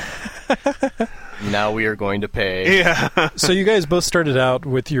gear. Now we are going to pay. Yeah. so you guys both started out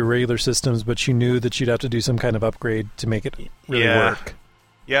with your regular systems, but you knew that you'd have to do some kind of upgrade to make it really work.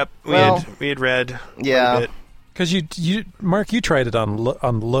 Yep. We had read. Yeah. quite a bit. Because you, Mark, you tried it on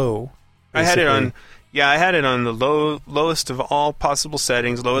low. I had it basically. on. Yeah, I had it on the lowest of all possible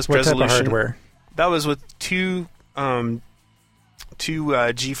settings, lowest What resolution. type of hardware? That was with two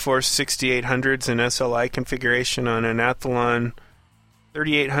GeForce 6800s in SLI configuration on an Athlon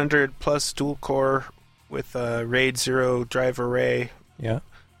 3800 plus dual core with a RAID 0 drive array. Yeah.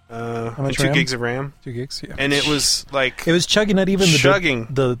 And much 2 RAM? gigs of RAM. 2 gigs, yeah. And it was like... It was chugging. Not even chugging.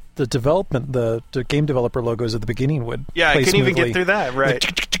 the development, the game developer logos at the beginning would Yeah, play I couldn't even smoothly. get through that, right.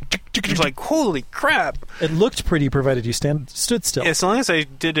 It was like, holy crap. It looked pretty, provided you stood still. As long as I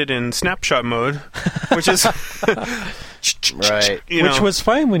did it in snapshot mode, which is... Right. You Which know. was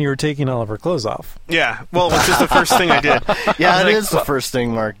fine when you were taking all of her clothes off. Yeah, well, which is the first thing I did. Yeah, it Like, is the first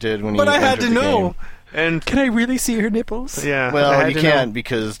thing Mark did when he But I had entered to the know. game. And Can I really see her nipples? yeah, I Well, had you to can't know.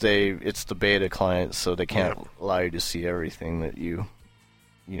 because it's the beta client, so they can't allow you to see everything that you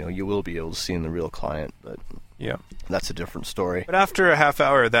will be able to see in the real client, but Yeah. that's a different story. But after a half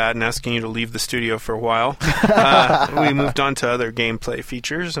hour of that and asking you to leave the studio for a while, we moved on to other gameplay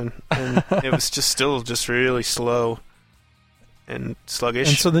features, and it was still really slow and sluggish.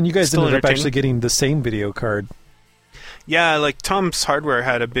 And so then you guys Still ended up entertaining. actually getting the same video card. Yeah, like Tom's Hardware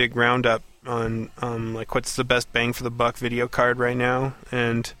had a big roundup on like what's the best bang for the buck video card right now,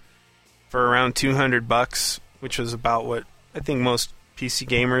 and for around $200, which was about what I think most PC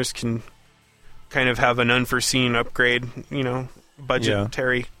gamers can kind of have an unforeseen upgrade,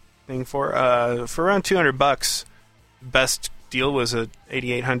 budgetary thing for. For around $200, best deal was a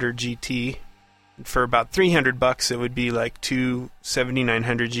 8800 GT. For about $300, it would be like two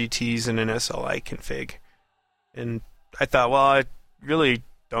 7900 GTs and an SLI config. And I thought, well, I really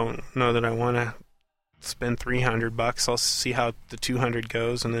don't know that I want to spend $300. I'll see how the 200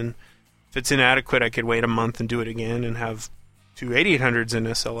 goes, and then if it's inadequate, I could wait a month and do it again and have two 8800s in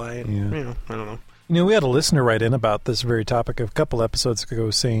SLI. And, Yeah. I don't know. We had a listener write in about this very topic a couple episodes ago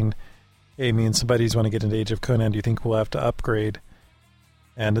saying, hey, me and somebody want to get into Age of Conan. Do you think we'll have to upgrade?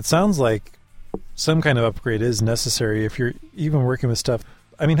 And it sounds like some kind of upgrade is necessary if you're even working with stuff.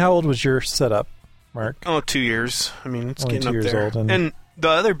 I mean, how old was your setup, Mark? Oh, 2 years. I mean, it's Only getting 2 up years there. old, and the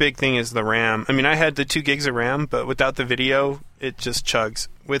other big thing is the RAM. I mean, I had the 2 gigs of RAM, but without the video, it just chugs.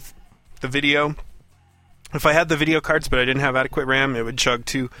 With the video, if I had the video cards but I didn't have adequate RAM, it would chug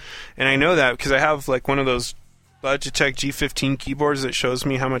too. And I know that because I have like one of those Logitech G15 keyboards that shows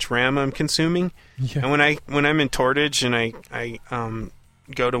me how much RAM I'm consuming. Yeah. And when I'm in Tortage and I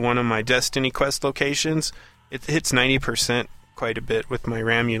go to one of my Destiny Quest locations, it hits 90% quite a bit with my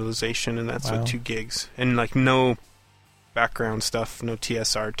RAM utilization, and that's Wow. with 2 gigs. And like no background stuff, no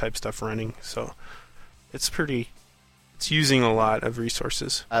TSR type stuff running. So it's using a lot of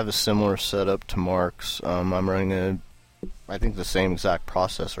resources. I have a similar setup to Mark's. I'm running I think the same exact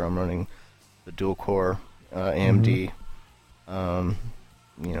processor. I'm running the dual core AMD.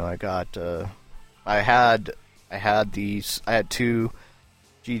 I had 2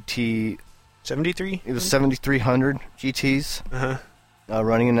 GT. 73? It was 7300 GTs Uh-huh.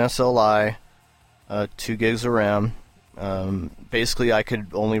 running an SLI, 2 gigs of RAM. Basically, I could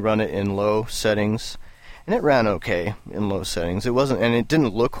only run it in low settings, and it ran okay in low settings. It wasn't, and it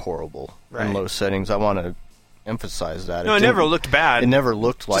didn't look horrible Right. in low settings. I want to emphasize that. No, it never looked bad. It never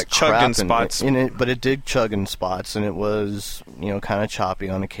looked like chugged crap in spots. but it did chug in spots, and it was kind of choppy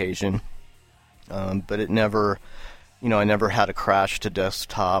on occasion. But it never I never had a crash to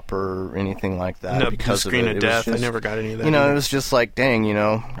desktop or anything like that. No, because screen of of death. I never got any of that. It was just like, dang,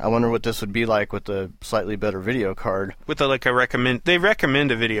 I wonder what this would be like with a slightly better video card. With they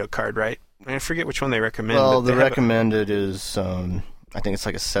recommend a video card, right? I forget which one they recommend. Well, but the recommended is, I think it's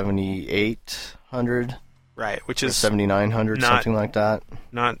like a 7800. Right, which is 7900, something like that.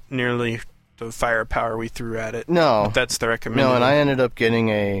 Not nearly the firepower we threw at it. No. But that's the recommended. No, and I ended up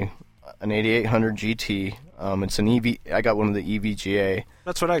getting an 8800 GT. It's an EV. I got one of the EVGA.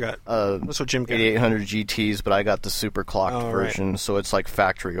 That's what I got. That's what Jim got. 8800 GTs, but I got the super clocked version, right. so it's like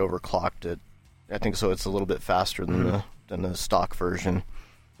factory overclocked it. I think so. It's a little bit faster than the stock version.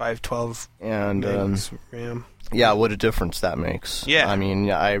 512 and RAM. Yeah, what a difference that makes. Yeah. I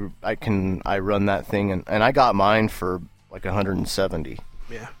mean, I run that thing and I got mine for like 170.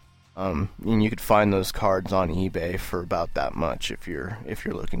 Yeah. And you could find those cards on eBay for about that much if you're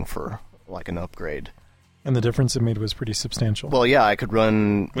looking for like an upgrade. And the difference it made was pretty substantial. Well, yeah, I could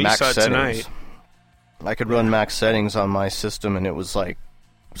run max saw it settings. Tonight. I could run max settings on my system, and it was like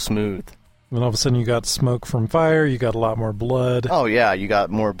smooth. Then all of a sudden, you got smoke from fire. You got a lot more blood. Oh yeah, you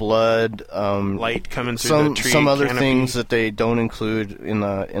got more blood. Light coming through the tree. Some other canopy. things that they don't include in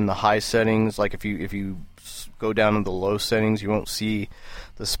the high settings, like if you go down to the low settings, you won't see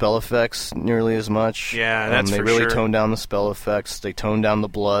the spell effects nearly as much. Yeah, that's they for really sure. tone down the spell effects. They tone down the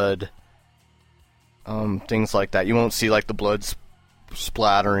blood. Things like that. You won't see like the blood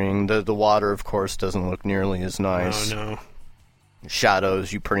splattering. The water, of course, doesn't look nearly as nice. No.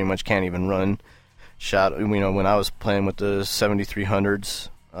 Shadows, you pretty much can't even run shadow. When I was playing with the 7300s,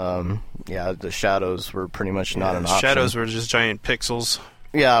 the shadows were pretty much not an option. Shadows were just giant pixels.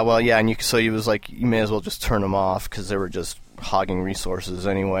 Yeah, well, yeah, and you was like, you may as well just turn them off because they were just hogging resources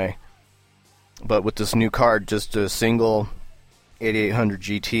anyway. But with this new card, just a single 8800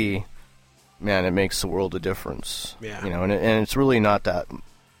 GT, man, it makes the world of difference. Yeah. And it's really not that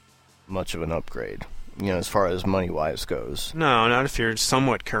much of an upgrade, as far as money-wise goes. No, not if you're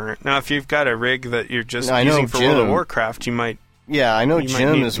somewhat current. Now, if you've got a rig that you're just I using know for Jim, World of Warcraft, you might... Yeah, I know you might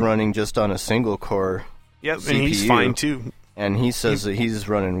Jim need- is running just on a single-core Yep, CPU, and he's fine, too. And he says that he's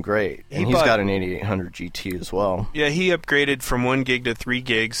running great. And he's got an 8800 GT as well. Yeah, he upgraded from 1 gig to 3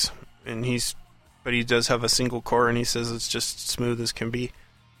 gigs, but he does have a single core, and he says it's just smooth as can be.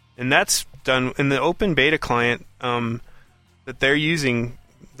 And that's done in the open beta client that they're using,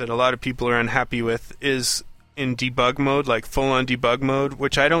 that a lot of people are unhappy with, is in debug mode, like full-on debug mode,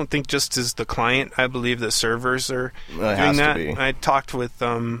 which I don't think just is the client. I believe the servers are doing has that. to be. I talked with,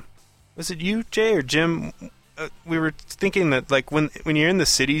 was it you, Jay, or Jim? We were thinking that like when you're in the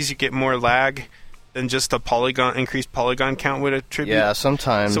cities, you get more lag than just a increased polygon count would attribute. Yeah,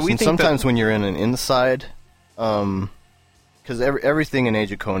 sometimes. So we and think sometimes when you're in an inside, because everything in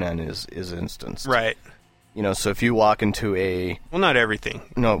Age of Conan is instanced. Right. So if you walk into well, not everything.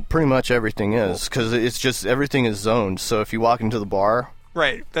 No, pretty much everything is, because it's just everything is zoned. So if you walk into the bar,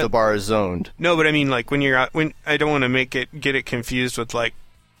 right, the bar is zoned. No, but I mean, like when you're out, I don't want to get it confused with like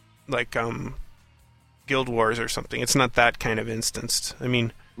Guild Wars or something. It's not that kind of instanced. I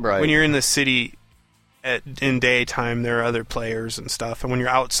mean, when you're in the city in daytime, there are other players and stuff, and when you're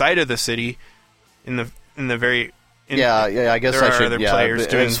outside of the city, I guess there I are should. other Yeah, players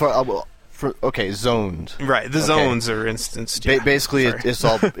doing. Zoned. Right, the zones are instanced. Yeah. Basically,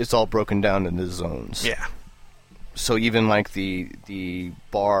 it's all broken down into zones. Yeah. So even like the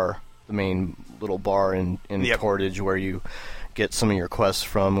bar, the main little bar in Portage, where you get some of your quests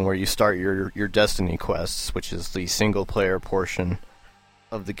from, and where you start your Destiny quests, which is the single player portion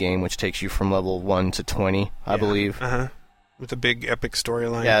of the game, which takes you from level 1 to 20, I believe. With a big epic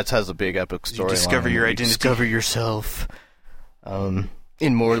storyline. Yeah, it has a big epic storyline. You discover your identity. Discover yourself.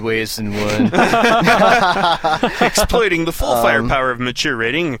 In more ways than one. Exploiting the full firepower of mature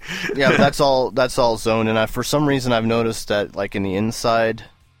rating. Yeah, but that's all zoned, and for some reason I've noticed that like in the inside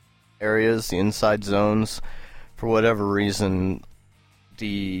areas, the inside zones, for whatever reason,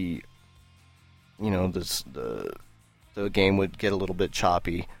 the game would get a little bit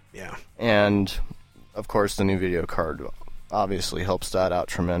choppy. Yeah. And of course the new video card obviously helps that out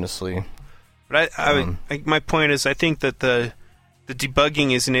tremendously. But my point is, I think that the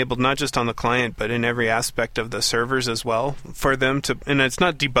debugging is enabled not just on the client, but in every aspect of the servers as well, for them to, and it's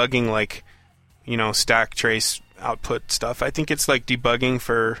not debugging like, stack trace output stuff. I think it's like debugging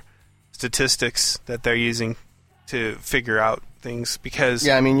for statistics that they're using to figure out things, because...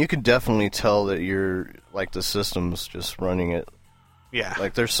 Yeah, I mean, you could definitely tell that the system's just running it. Yeah.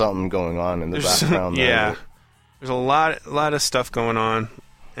 Like, there's something going on in the background. Yeah. There's a lot of stuff going on,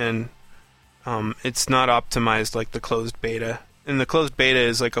 and it's not optimized like the closed beta And the closed beta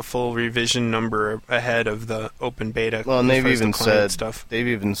is like a full revision number ahead of the open beta. Well, and as they've far as the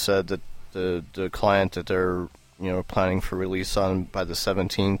even client said that the client that they're planning for release on by the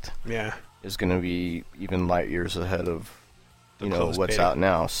 17th yeah, is going to be even light years ahead of closed what's beta. out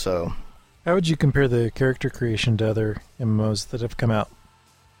now. So How would you compare the character creation to other MMOs that have come out?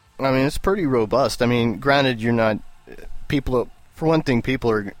 I mean, it's pretty robust. I mean, granted, you're not people. For one thing,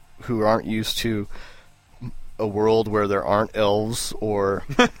 people who aren't used to a world where there aren't elves or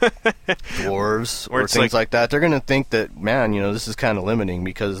dwarves or things like that, they're going to think that, man, this is kind of limiting,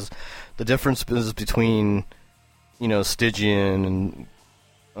 because the difference is between, Stygian and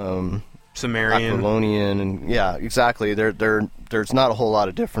Sumerian, Aquilonian, and yeah, exactly. There's not a whole lot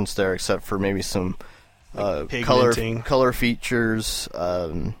of difference there, except for maybe some color features.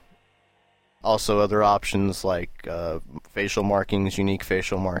 Also, other options like facial markings, unique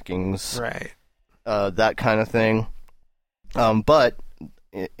facial markings, right? That kind of thing. But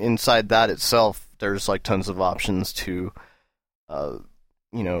inside that itself, there's like tons of options to,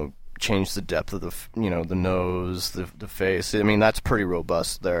 change the depth of the nose, the face. I mean, that's pretty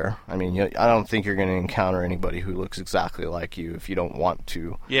robust there. I mean, I don't think you're going to encounter anybody who looks exactly like you if you don't want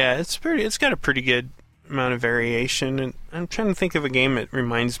to. Yeah, it's got a pretty good amount of variation, and I'm trying to think of a game it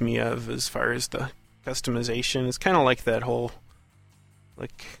reminds me of as far as the customization. It's kind of like that whole,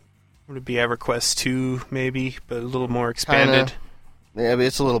 like, would it be EverQuest 2 maybe, but a little more expanded. Yeah, but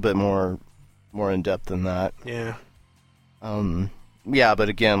it's a little bit more in depth than that. Yeah. Yeah, but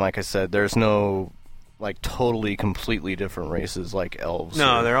again, like I said, there's no like totally completely different races like elves.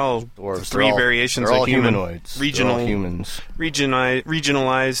 No, they're all dwarves. three variations they're of all human. humanoids. Regional they're all humans.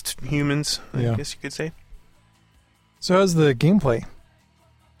 Regionalized humans, I guess you could say. So how's the gameplay?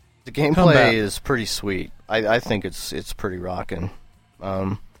 The gameplay is pretty sweet. I think it's pretty rocking.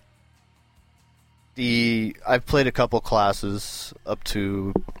 I've played a couple classes up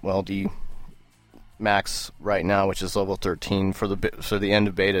to the max right now, which is level 13. For the end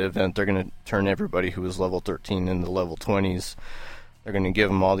of beta event, they're going to turn everybody who is level 13 into level 20s. They're going to give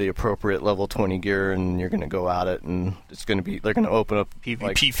them all the appropriate level 20 gear, and you're going to go at it, and they're going to open up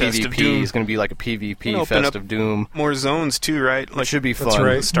PvP Fest of Doom. It's going to be like a PvP Fest of Doom. More zones too, right? Like, it should be fun.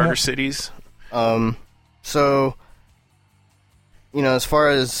 Right. Starter cities. So, as far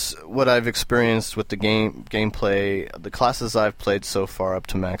as what I've experienced with the gameplay, the classes I've played so far up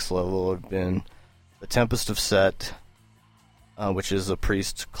to max level have been the Tempest of Set, which is a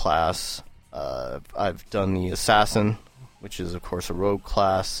priest class. I've done the Assassin, which is, of course, a rogue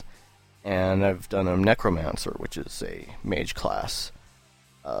class, and I've done a Necromancer, which is a mage class.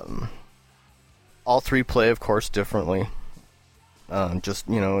 All three play, of course, differently.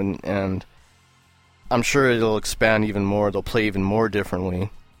 And I'm sure it'll expand even more. They'll play even more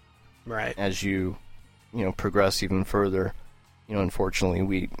differently, right? As you progress even further. Unfortunately,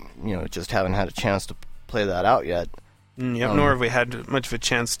 we just haven't had a chance to play that out yet. Yep. Nor have we had much of a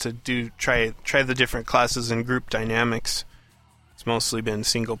chance to try the different classes and group dynamics. It's mostly been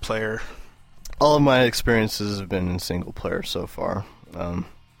single player. All of my experiences have been in single player so far.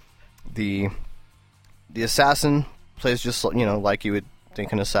 The assassin plays just like you would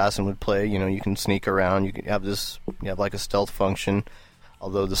think an assassin would play. You can sneak around. You have like a stealth function,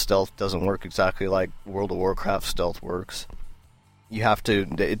 although the stealth doesn't work exactly like World of Warcraft stealth works.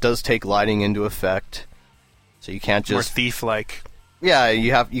 It does take lighting into effect, so you can't just more thief-like. Yeah,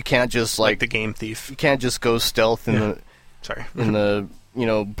 you can't just like the game Thief. You can't just go stealth in the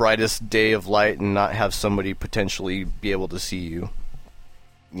brightest day of light and not have somebody potentially be able to see you.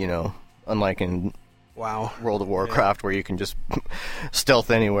 Unlike in World of Warcraft, where you can just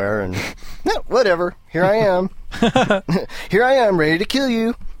stealth anywhere and whatever. Here I am. Here I am, ready to kill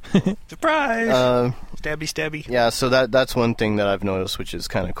you. Surprise! Stabby. Yeah, so that's one thing that I've noticed, which is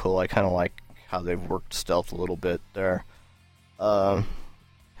kind of cool. I kind of like how they've worked stealth a little bit there. The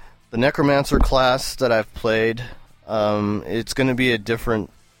Necromancer class that I've played, it's going to be a different...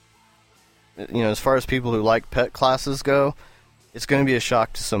 as far as people who like pet classes go, it's going to be a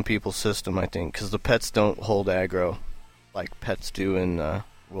shock to some people's system, I think, because the pets don't hold aggro like pets do in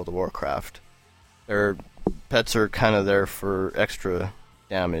World of Warcraft. Their pets are kind of there for extra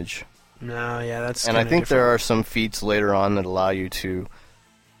damage. No, yeah, that's and I think different. there are some feats later on that allow you to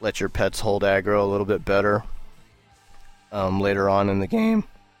let your pets hold aggro a little bit better later on in the game.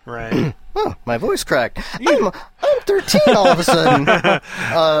 Right. Oh, my voice cracked. I'm 13 all of a sudden.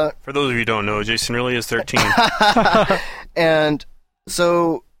 For those of you who don't know, Jason really is 13. And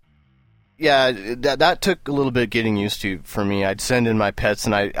so, yeah, that took a little bit getting used to for me. I'd send in my pets,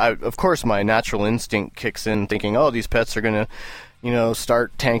 and I of course, my natural instinct kicks in, thinking, oh, these pets are going to,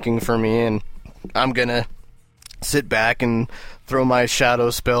 start tanking for me, and I'm going to sit back and throw my shadow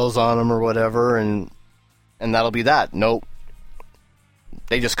spells on them or whatever, and that'll be that. Nope.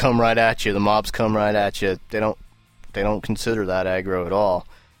 They just come right at you. The mobs come right at you. They don't consider that aggro at all.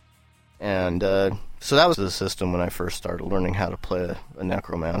 And so that was the system when I first started learning how to play a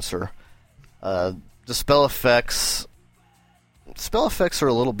necromancer. The spell effects are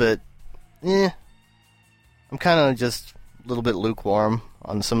a little bit, I'm kind of just a little bit lukewarm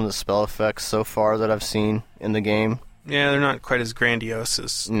on some of the spell effects so far that I've seen in the game. Yeah, they're not quite as grandiose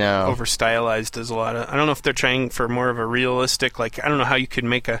as over-stylized as a lot of... I don't know if they're trying for more of a realistic... Like, I don't know how you could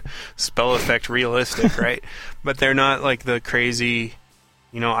make a spell effect realistic, right? But they're not like the crazy,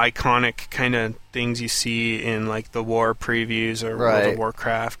 iconic kind of things you see in like the war previews or World of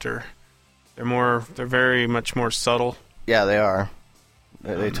Warcraft. Or they're very much more subtle. Yeah, they are.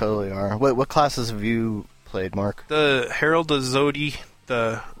 They totally are. What classes have you played, Mark? The Herald of Zodi,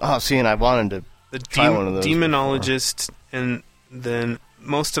 and I wanted to try one of those Demonologist, and then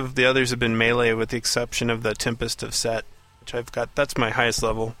most of the others have been melee with the exception of the Tempest of Set, which I've got. That's my highest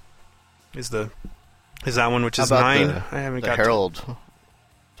level. Is that one, which is 9? I haven't got Herald.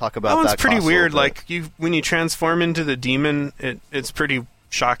 Talk about that one's that pretty class weird. Like when you transform into the demon, it's pretty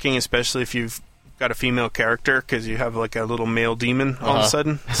shocking, especially if you've got a female character, because you have like a little male demon all of a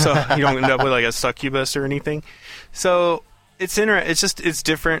sudden, so you don't end up with like a succubus or anything. So it's it's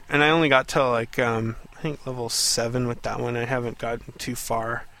different, and I only got to like I think level 7 with that one. I haven't gotten too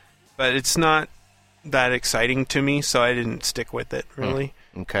far, but it's not that exciting to me, so I didn't stick with it really.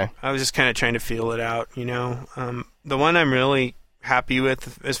 Okay. I was just kind of trying to feel it out, The one I'm really happy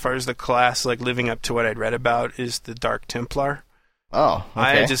with as far as the class, like living up to what I'd read about, is the Dark Templar. Oh,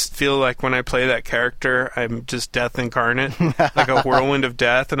 okay. I just feel like when I play that character, I'm just death incarnate, like a whirlwind of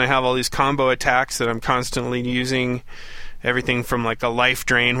death, and I have all these combo attacks that I'm constantly using. Everything from like a life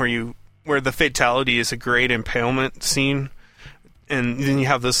drain where the fatality is a great impalement scene, and then you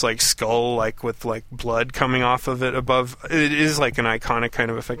have this like skull like with like blood coming off of it above. It is like an iconic kind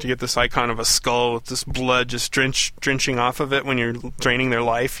of effect. You get this icon of a skull with this blood just drenching off of it when you're draining their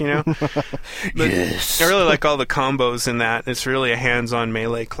life, But yes. I really like all the combos in that. It's really a hands-on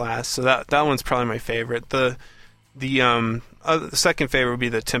melee class, so that one's probably my favorite. The second favorite would be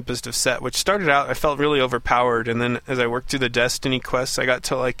the Tempest of Set, which started out, I felt really overpowered, and then as I worked through the Destiny quests, I got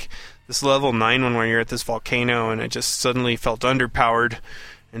to like this level 9 one where you're at this volcano, and I just suddenly felt underpowered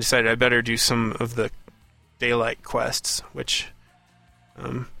and decided I better do some of the Daylight quests, which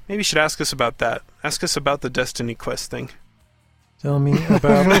maybe you should ask us about that. Ask us about the Destiny quest thing. Tell me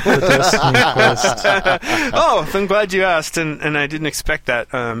about the Destiny quest. Oh, I'm glad you asked, and I didn't expect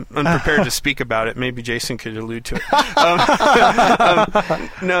that. Unprepared to speak about it. Maybe Jason could allude to it.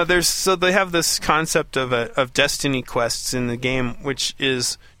 No, so they have this concept of Destiny quests in the game, which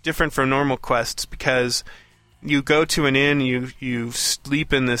is different from normal quests because you go to an inn, you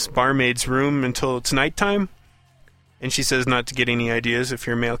sleep in this barmaid's room until it's nighttime. And she says not to get any ideas if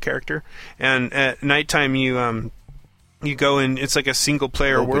you're a male character. And at nighttime, you go in, it's like a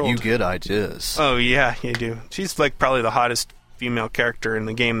single-player world. But you get ideas. Oh, yeah, you do. She's like probably the hottest female character in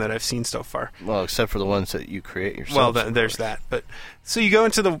the game that I've seen so far. Well, except for the ones that you create yourself. Well, there's that. But so you go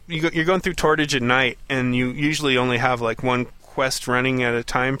into you're going through Tortage at night, and you usually only have like one quest running at a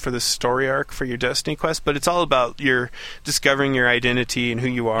time for the story arc for your Destiny quest, but it's all about your discovering your identity and who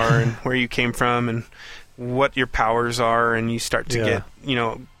you are and where you came from and what your powers are, and you start to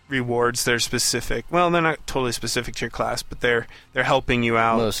get, rewards that are specific. Well, they're not totally specific to your class, but they're helping you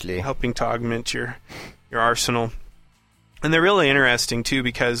out, mostly helping to augment your arsenal. And they're really interesting too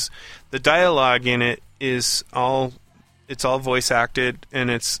because the dialogue in it is all voice acted, and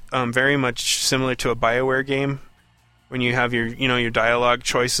it's very much similar to a BioWare game when you have your dialogue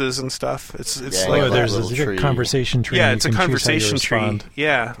choices and stuff. It's like there's a conversation tree. Yeah, it's a conversation tree.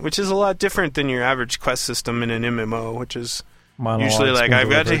 Yeah, which is a lot different than your average quest system in an MMO, which is usually like I've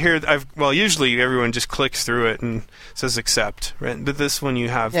got to hear. Usually everyone just clicks through it and says accept, right? But this one you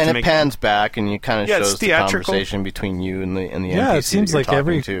have. Yeah, and it pans back and you kind of shows the theatrical conversation between you and the NPC. Yeah, it seems like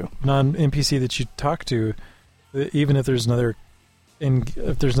every non-NPC that you talk to, even if there's another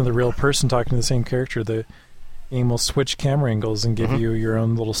real person talking to the same character, the game will switch camera angles and give you your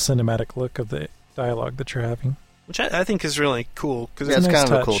own little cinematic look of the dialogue that you're having, which I think is really cool. Cause it's nice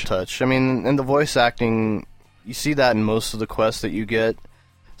kind of a cool touch. I mean, and the voice acting, you see that in most of the quests that you get.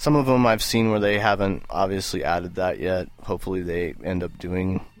 Some of them I've seen where they haven't obviously added that yet. Hopefully they end up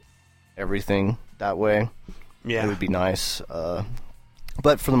doing everything that way. Yeah, it would be nice.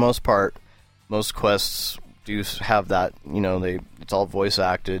 But for the most part, most quests do have that. It's all voice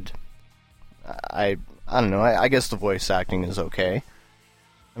acted. I don't know. I guess the voice acting is okay.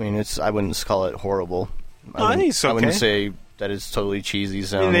 I mean, I wouldn't call it horrible. I he's okay. wouldn't say that it's totally cheesy I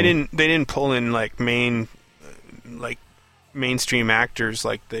sounding. mean, they didn't pull in like mainstream actors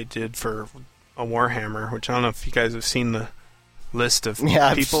like they did for a Warhammer, which I don't know if you guys have seen the list of people.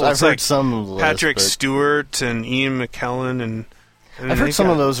 I've It's heard like some of the list, Patrick but Stewart and Ian McKellen, and I've heard some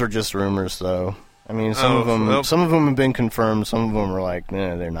of those are just rumors, though. I mean, some of them have been confirmed. Some of them are like,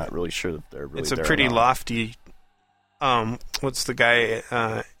 nah, they're not really sure that they're really. It's a there pretty or not. lofty. What's the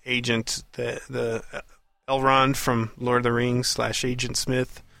guy? Agent the Elrond from Lord of the Rings / Agent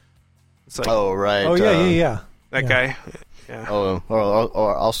Smith. It's like, Oh right. Oh yeah. that guy. Yeah. Oh,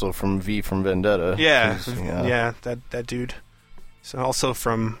 or also from V from Vendetta. Yeah, 'cause, that dude. So also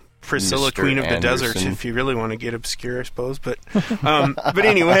from Priscilla, Mr. Queen of the Anderson. Desert, if you really want to get obscure, I suppose. But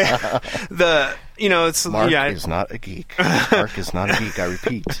anyway, it's Mark is not a geek. Mark is not a geek. I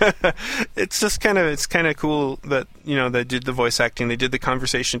repeat. it's kind of cool that they did the voice acting, they did the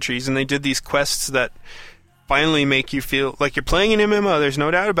conversation trees, and they did these quests that finally make you feel like you're playing an MMO. There's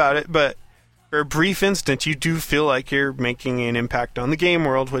no doubt about it, but for a brief instant, you do feel like you're making an impact on the game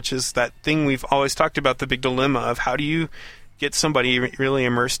world, which is that thing we've always talked about, the big dilemma of how do you get somebody really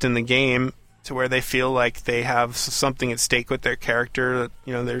immersed in the game to where they feel like they have something at stake with their character,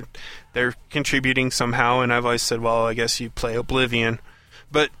 that they're contributing somehow. And I've always said, well, I guess you play Oblivion,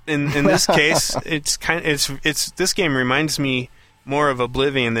 but in this case, it's this game reminds me more of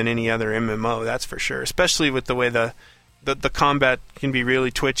Oblivion than any other MMO, that's for sure, especially with the way the combat can be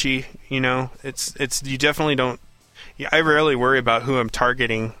really twitchy. It's you definitely don't. I rarely worry about who I'm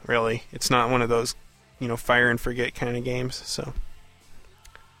targeting. Really, it's not one of those fire and forget kind of games. So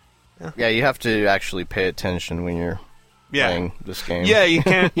Yeah, you have to actually pay attention when you're playing this game. Yeah, you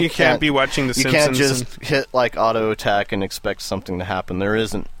can't be watching The Simpsons. You can't just hit like auto attack and expect something to happen. There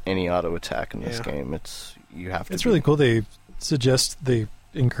isn't any auto attack in this game. You have to. It's really cool. They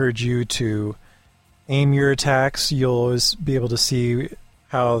encourage you to aim your attacks. You'll always be able to see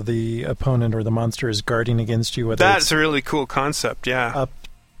how the opponent or the monster is guarding against you. That's a really cool concept. Yeah. Up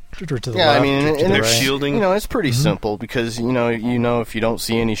or to the yeah, left, I mean, or to and the they're right. shielding. It's pretty simple because if you don't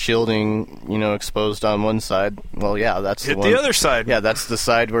see any shielding, exposed on one side, well, yeah, that's Hit the one. the other side. Yeah, that's the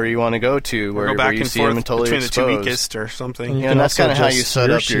side where you want to go to, Or go back where you and see forth them totally between exposed. the two weakest or something. And you Yeah, can and that's also kind of how you adjust set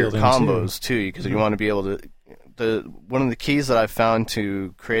your up your shielding, combos too, because you want to be able to. One of the keys that I've found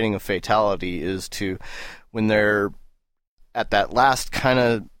to creating a fatality is to, when they're at that last kind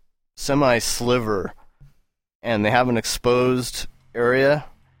of semi-sliver, and they have an exposed area,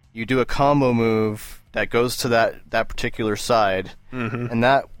 you do a combo move that goes to that particular side, and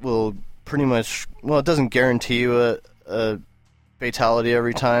that will pretty much. Well, it doesn't guarantee you a fatality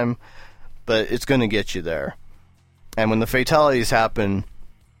every time, but it's going to get you there. And when the fatalities happen,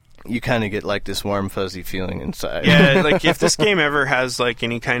 you kind of get like this warm fuzzy feeling inside. Yeah, like if this game ever has like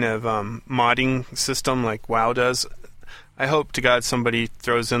any kind of modding system like WoW does, I hope to God somebody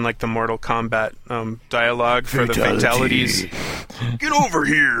throws in like the Mortal Kombat dialogue for the fatalities. Get over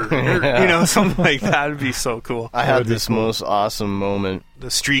here, something like that would be so cool. I had this most awesome moment The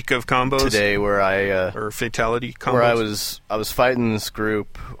streak of combos today where or fatality combos. where I was fighting this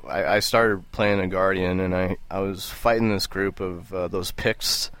group. I started playing a Guardian, and I was fighting this group of those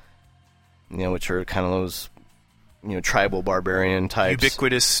Picts, which are kind of those tribal barbarian types.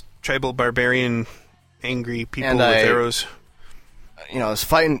 Ubiquitous tribal barbarian angry people And with I- arrows. I was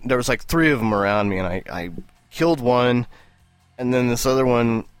fighting. There was like 3 of them around me, and I killed one, and then this other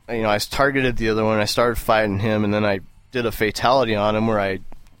one. I targeted the other one. I started fighting him, and then I did a fatality on him where I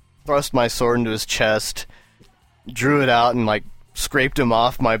thrust my sword into his chest, drew it out, and like scraped him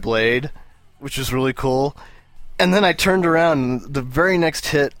off my blade, which was really cool. And then I turned around, and the very next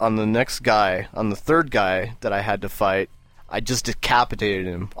hit on the next guy, on the third guy that I had to fight, I just decapitated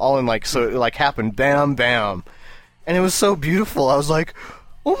him. All in like, so it like happened, bam, bam. And it was so beautiful. I was like,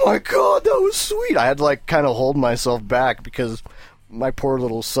 oh my god, that was sweet. I had to like kind of hold myself back because my poor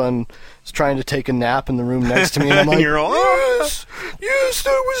little son is trying to take a nap in the room next to me. And I'm like, You're all, yes,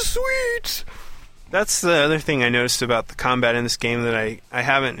 that was sweet. That's the other thing I noticed about the combat in this game that I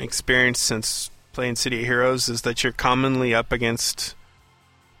haven't experienced since playing City of Heroes is that you're commonly up against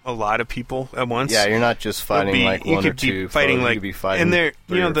a lot of people at once. Yeah, you're not just fighting like one or two. Fighting foes. like, You could be fighting and they're,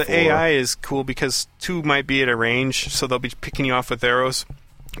 3 or the 4. AI is cool because 2 might be at a range, so they'll be picking you off with arrows,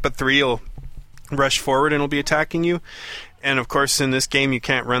 but 3 will rush forward and will be attacking you. And of course, in this game, you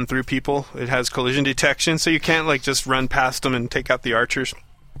can't run through people. It has collision detection, so you can't like just run past them and take out the archers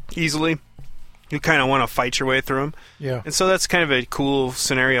easily. You kind of want to fight your way through them. Yeah. And so that's kind of a cool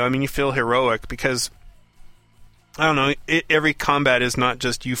scenario. I mean, you feel heroic because, I don't know, every combat is not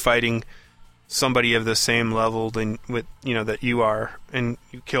just you fighting somebody of the same level that you are, and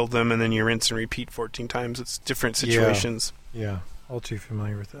you kill them, and then you rinse and repeat 14 times. It's different situations. Yeah, all too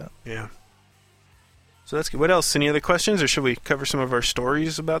familiar with that. Yeah. So that's good. What else? Any other questions, or should we cover some of our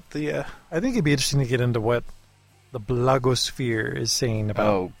stories about the... I think it'd be interesting to get into what the blogosphere is saying about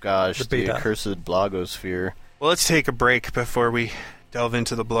Oh gosh, the the beta. accursed blogosphere. Well, let's take a break before we delve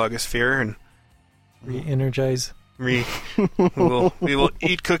into the blogosphere and Re-energize. we will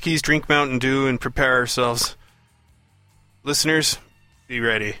eat cookies, drink Mountain Dew, and prepare ourselves. Listeners, be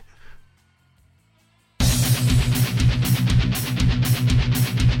ready.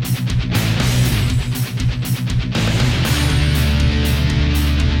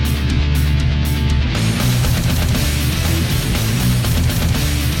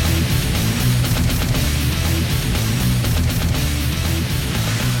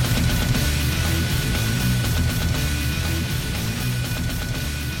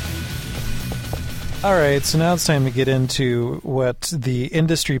 All right, so now it's time to get into what the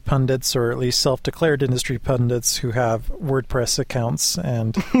industry pundits, or at least self-declared industry pundits who have WordPress accounts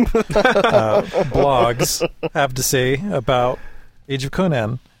and blogs, have to say about Age of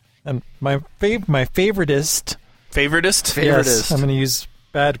Conan. And my favoritist. Favoritist? Yes, I'm going to use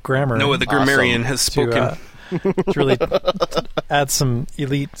bad grammar. Noah the grammarian has spoken. To really add some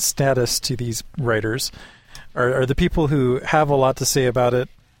elite status to these writers, are the people who have a lot to say about it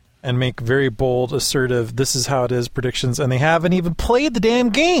and make very bold, assertive, this is how it is predictions, and they haven't even played the damn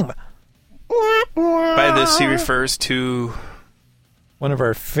game. By this, he refers to one of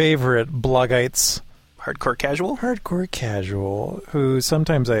our favorite blogites, Hardcore Casual? Hardcore Casual, who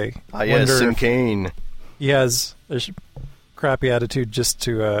sometimes I yes, wonder Sim if Kane. he has a crappy attitude just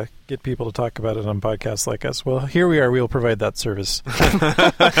to get people to talk about it on podcasts like us. Well, here we are. We'll provide that service.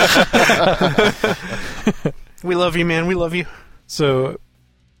 We love you, man. We love you. So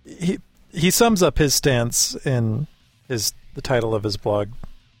he sums up his stance in the title of his blog,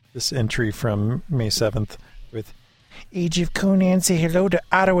 this entry from May 7th, with Age of Conan, say hello to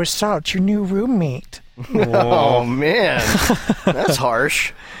Otto Assault, your new roommate. Oh, man. That's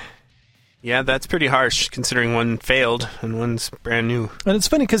harsh. Yeah, that's pretty harsh, considering one failed and one's brand new. And it's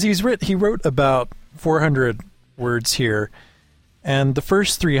funny because he wrote about 400 words here, and the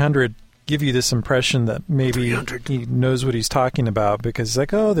first 300 give you this impression that maybe 300. he knows what he's talking about, because it's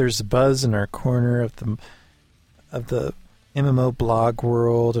like, oh, there's a buzz in our corner of the MMO blog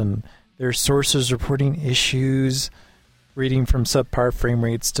world, and there's sources reporting issues, reading from subpar frame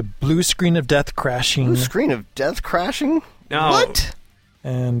rates to blue screen of death crashing. Blue screen of death crashing? No. What?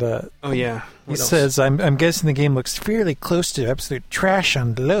 And oh yeah, he says, I'm guessing the game looks fairly close to absolute trash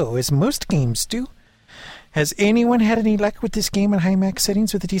on low, as most games do. Has anyone had any luck with this game on high max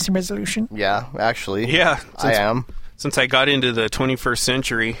settings with a decent resolution? Yeah, actually. Yeah, I am. Since I got into the 21st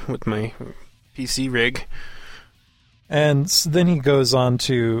century with my PC rig. And so then he goes on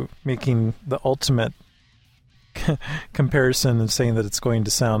to making the ultimate comparison and saying that it's going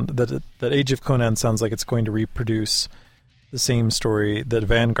to sound that Age of Conan sounds like it's going to reproduce the same story that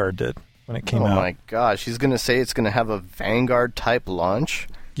Vanguard did when it came out. Oh my gosh, he's going to say it's going to have a Vanguard type launch?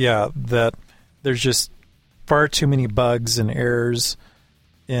 Yeah, that there's just far too many bugs and errors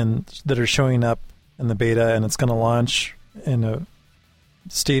that are showing up in the beta, and it's going to launch in a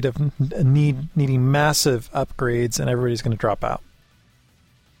state of needing massive upgrades, and everybody's going to drop out,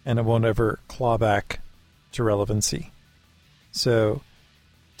 and it won't ever claw back to relevancy. So,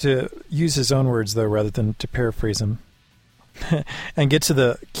 to use his own words, though, rather than to paraphrase him, and get to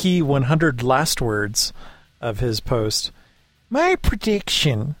the key 100 last words of his post, my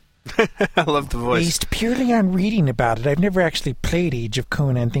prediction... I love the voice. Based purely on reading about it, I've never actually played Age of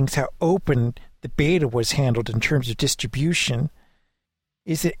Conan, thinks how open the beta was handled in terms of distribution,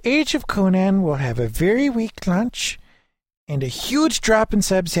 is that Age of Conan will have a very weak launch and a huge drop in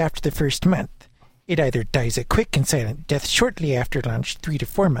subs after the first month. It either dies a quick and silent death shortly after launch, 3 to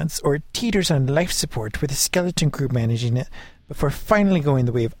 4 months, or it teeters on life support with a skeleton crew managing it before finally going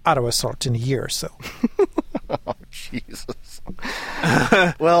the way of Otto Assault in a year or so. Oh, Jesus.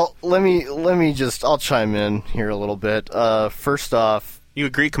 Well, let me just, I'll chime in here a little bit. First off... You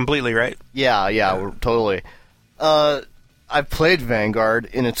agree completely, right? Yeah, totally. I've played Vanguard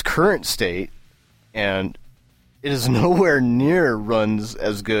in its current state, and it is nowhere near runs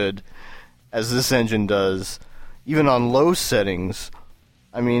as good as this engine does, even on low settings.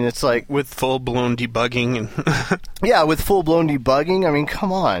 I mean, it's like... With full-blown debugging and... Yeah, with full-blown debugging, I mean,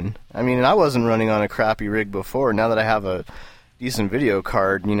 come on. I mean, I wasn't running on a crappy rig before. Now that I have a decent video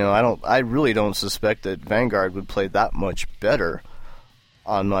card, I really don't suspect that Vanguard would play that much better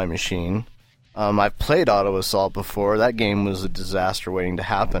on my machine. I've played Auto Assault before. That game was a disaster waiting to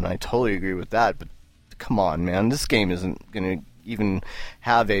happen. I totally agree with that, but come on, man. This game isn't going to even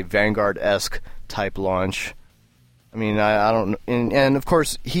have a Vanguard-esque type launch. I mean, I don't... And, of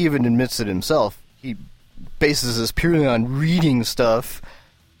course, he even admits it himself. He bases this purely on reading stuff.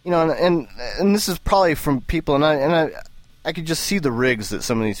 You know, and this is probably from people, and I could just see the rigs that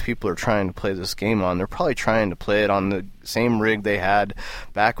some of these people are trying to play this game on. They're probably trying to play it on the same rig they had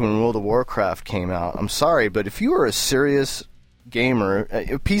back when World of Warcraft came out. I'm sorry, but if you are a serious gamer,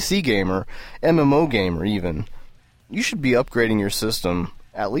 a PC gamer, MMO gamer even, you should be upgrading your system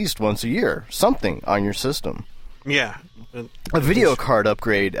at least once a year. Something on your system. Yeah. A video card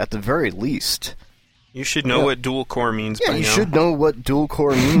upgrade at the very least. You should know what dual core means by now. Yeah, you should know what dual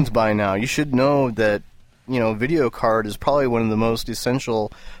core means by now. You should know that, you know, video card is probably one of the most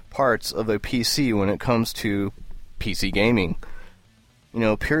essential parts of a PC when it comes to PC gaming. You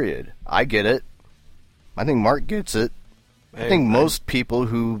know, period. I get it. I think Mark gets it. I think most people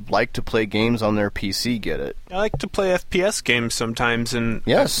who like to play games on their PC get it. I like to play FPS games sometimes, and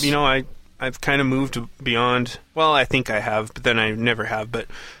yes, you know, I've kind of moved beyond. Well, I think I have, but then I never have. But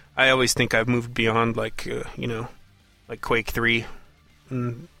I always think I've moved beyond, like you know, like Quake 3.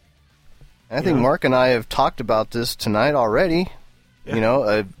 And, I think Mark and I have talked about this tonight already. Yeah. You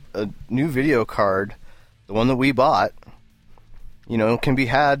know, a new video card, the one that we bought, you know, can be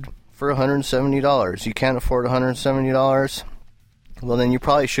had for $170. You can't afford $170? Well, then you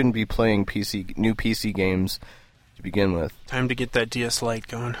probably shouldn't be playing new PC games to begin with. Time to get that DS Lite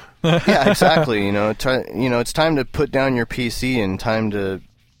going. Yeah, exactly. You know, it's time to put down your PC and time to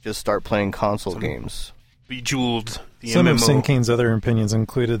just start playing console games. Bejeweled. Some MMO. of Sinkane's other opinions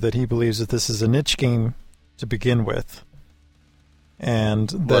included that he believes that this is a niche game to begin with, and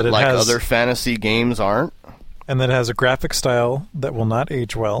that it like has other fantasy games aren't, and that it has a graphic style that will not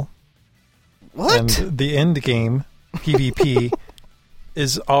age well. What? And the end game, PvP,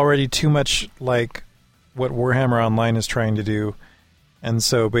 is already too much like what Warhammer Online is trying to do. And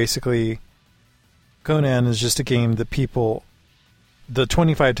so basically, Conan is just a game that people, the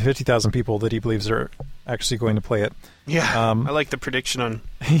 25 to 50,000 people that he believes are actually going to play it. Yeah, I like the prediction on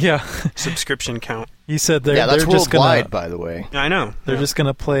subscription count. He said that's they're just worldwide, by the way. I know. They're just going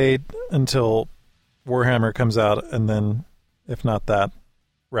to play until Warhammer comes out, and then, if not that,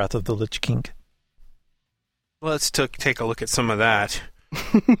 Wrath of the Lich King. Let's take a look at some of that.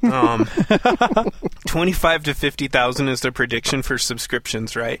 25 to 50,000 is the prediction for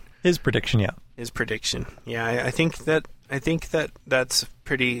subscriptions, right? His prediction, yeah. His prediction, yeah. I think that's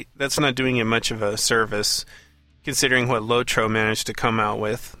pretty. That's not doing it much of a service, considering what Lotro managed to come out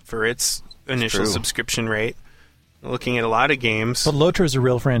with for its initial subscription rate. Looking at a lot of games. But Lotro's a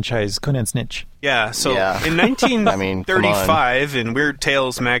real franchise. Conan's niche. Yeah, so in 1935, in Weird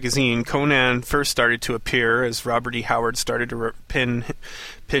Tales magazine, Conan first started to appear as Robert E. Howard started to pin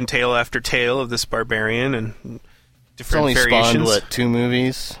tale after tale of this barbarian and different it's only variations. Spawned, 2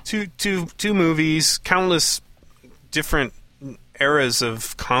 movies? Two movies, countless different eras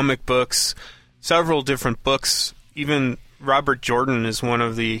of comic books, several different books. Even Robert Jordan is one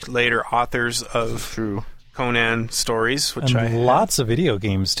of the later authors of Conan stories, which and lots of video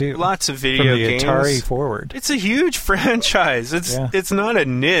games too. Lots of video games. From the Atari forward. It's a huge franchise. It's not a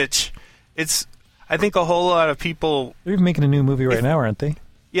niche. It's, I think, a whole lot of people. They're even making a new movie right now, aren't they?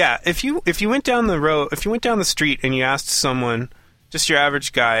 Yeah. If you went down the road, if you went down the street and you asked someone, just your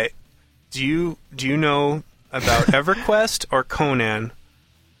average guy, do you know about EverQuest or Conan?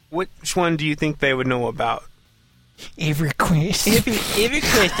 Which one do you think they would know about? EverQuest.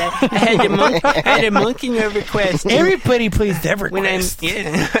 EverQuest. I had a monk in EverQuest. Everybody plays EverQuest.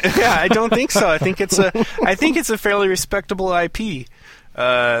 Yeah, I don't think so. I think it's a fairly respectable IP.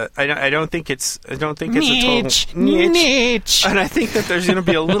 I don't think it's a total niche. And I think that there's going to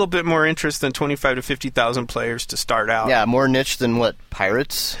be a little bit more interest than 25 to 50,000 players to start out. Yeah, more niche than what,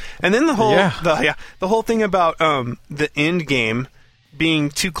 Pirates? And then the whole thing about the end game being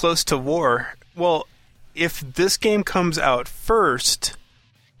too close to war. Well, if this game comes out first,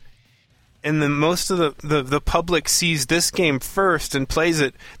 and then most of the public sees this game first and plays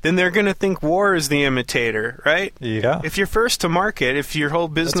it, then they're going to think war is the imitator, right? Yeah. If you're first to market, if your whole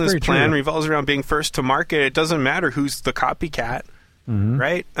business plan revolves around being first to market, it doesn't matter who's the copycat,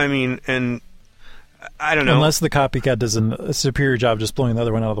 right? I mean, and I don't know. Unless the copycat does a superior job just blowing the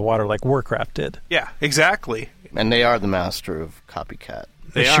other one out of the water like Warcraft did. Yeah, exactly. And they are the master of copycat.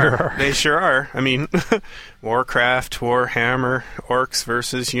 They are. They sure are. I mean, Warcraft, Warhammer, orcs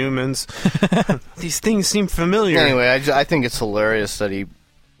versus humans. These things seem familiar. Anyway, I think it's hilarious that he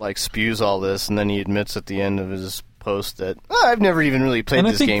spews all this, and then he admits at the end of his post that I've never even really played And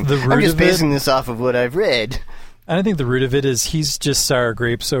I this think game. the root I'm just of it- basing this off of what I've read. And I think the root of it is he's just sour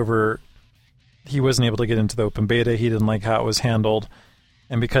grapes over he wasn't able to get into the open beta. He didn't like how it was handled.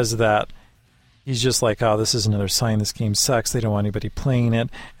 And because of that, he's just like, oh, this is another sign this game sucks. They don't want anybody playing it.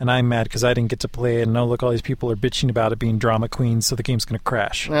 And I'm mad because I didn't get to play it. And oh, look, all these people are bitching about it being drama queens, so the game's going to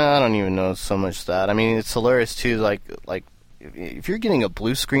crash. No, I don't even know so much that. I mean, it's hilarious, too. Like if you're getting a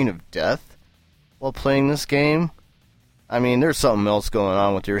blue screen of death while playing this game, I mean, there's something else going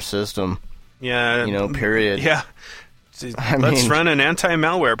on with your system. Yeah. Period. Yeah. Let's run an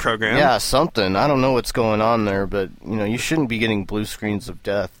anti-malware program. Yeah, something. I don't know what's going on there, but, you shouldn't be getting blue screens of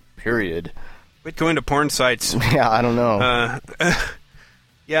death, period. Quit going to porn sites. Yeah, I don't know.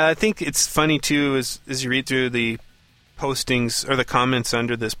 Yeah, I think it's funny, too, as you read through the postings or the comments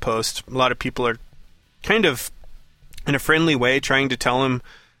under this post, a lot of people are kind of, in a friendly way, trying to tell him,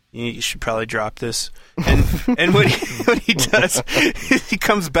 you should probably drop this. And what he does, he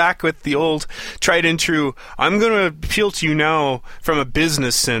comes back with the old tried and true, I'm going to appeal to you now from a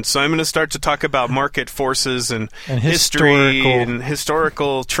business sense. So I'm going to start to talk about market forces and history and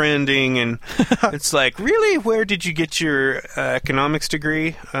historical trending. And it's like, really? Where did you get your economics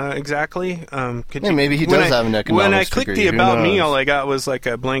degree exactly? Maybe he does have an economics degree. When I clicked the About Me, all I got was like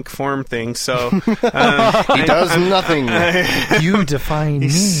a blank form thing. So he does nothing. You define me.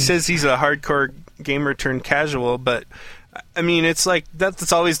 He says he's a hardcore gamer turned casual, but I mean, it's like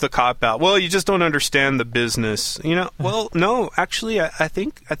that's always the cop out. Well, you just don't understand the business, Well, no, actually, I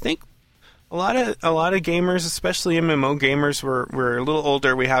think a lot of gamers, especially MMO gamers, we're a little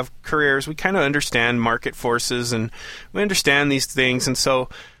older. We have careers. We kind of understand market forces and we understand these things. And so,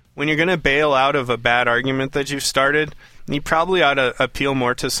 when you're going to bail out of a bad argument that you've started, you probably ought to appeal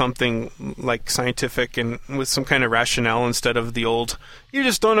more to something like scientific and with some kind of rationale instead of the old, you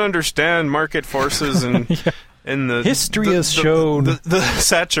just don't understand market forces and Yeah. and the history has shown the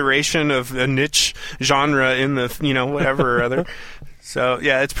saturation of a niche genre in the whatever or other. So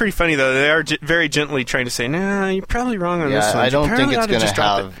yeah, it's pretty funny though. They are very gently trying to say, "Nah, you're probably wrong on this one." I don't think it's going to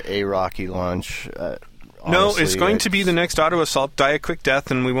have a rocky launch. No, it's going to be the next auto assault, die a quick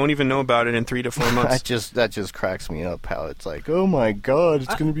death, and we won't even know about it in 3 to 4 months. that just cracks me up. How it's like, oh my god,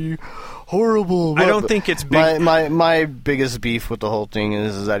 it's going to be horrible. I don't think it's big. My biggest beef with the whole thing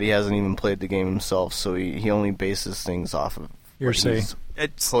is that he hasn't even played the game himself, so he only bases things off of hearsay.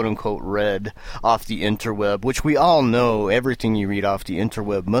 It's quote unquote read off the interweb, which we all know everything you read off the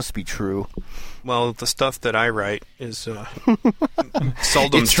interweb must be true. Well, the stuff that I write is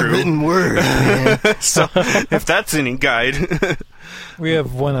seldom it's true. The written word, man. So, if that's any guide, We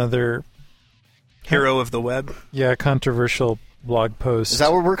have one other hero of the web. Yeah, controversial blog post. Is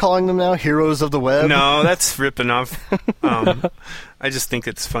that what we're calling them now? Heroes of the web? No, that's ripping off. I just think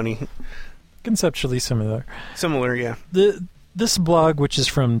it's funny. Conceptually similar. Similar, yeah. This blog, which is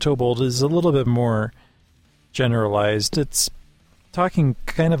from Tobold, is a little bit more generalized. It's talking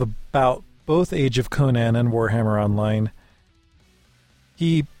kind of about both Age of Conan and Warhammer Online.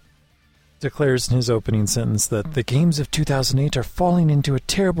 He declares in his opening sentence that the games of 2008 are falling into a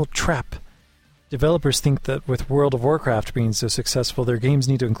terrible trap. Developers think that with World of Warcraft being so successful, their games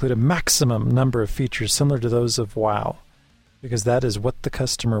need to include a maximum number of features similar to those of WoW, because that is what the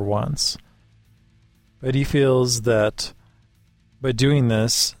customer wants. But he feels that by doing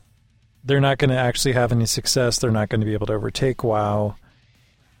this, they're not going to actually have any success. They're not going to be able to overtake WoW.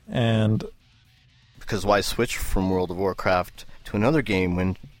 And because why switch from World of Warcraft to another game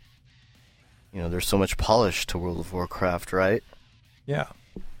when there's so much polish to World of Warcraft, right? Yeah,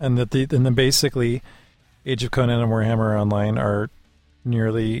 and then basically, Age of Conan and Warhammer Online are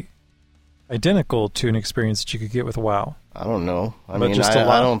nearly identical to an experience that you could get with WoW. I don't know. I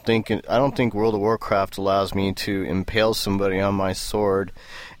don't think World of Warcraft allows me to impale somebody on my sword,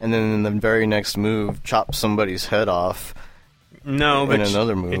 and then in the very next move, chop somebody's head off. No, but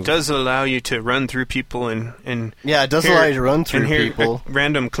another move. It does allow you to run through people and yeah, it does allow you to run through people.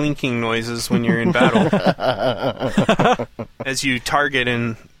 Random clinking noises when you're in battle, as you target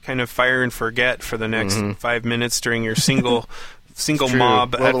and kind of fire and forget for the next 5 minutes during your single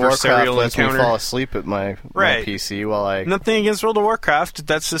mob World adversarial lets encounter. Me fall asleep at my PC while I. Nothing against World of Warcraft.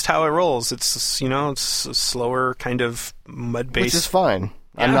 That's just how it rolls. It's it's a slower kind of mud-based. Which is fine.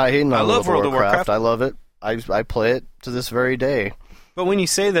 Yeah, I'm not hating on I love World of Warcraft. I love it. I play it to this very day. But when you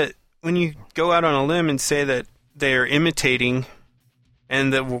say that, when you go out on a limb and say that they are imitating,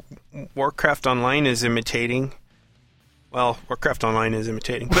 and that Warcraft Online is imitating, well, Warcraft Online is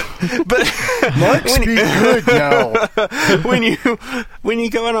imitating, but Mark's be good now. when you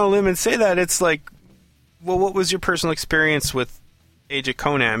go out on a limb and say that, it's like, well, what was your personal experience with Age of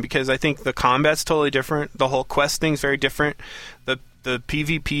Conan, because I think the combat's totally different. The whole quest thing's very different. The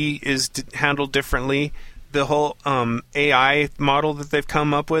PvP is handled differently. The whole AI model that they've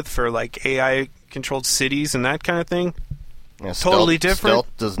come up with for like AI controlled cities and that kind of thing, totally different.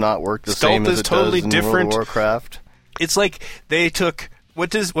 Stealth does not work the same as it totally does in different. World of Warcraft. It's like they took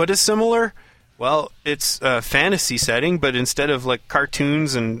what is similar. Well, it's a fantasy setting, but instead of like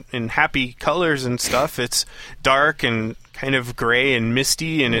cartoons and happy colors and stuff, it's dark and kind of gray and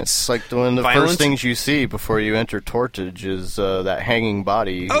misty, and it's like one of the violent. First things you see before you enter Tortage is that hanging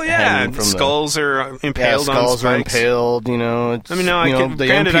body. Oh yeah, from skulls are impaled on skulls are spikes. impaled. You know, it's, I mean, no, the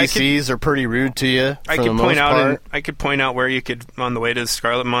NPCs are pretty rude to you. I could point out where you could, on the way to the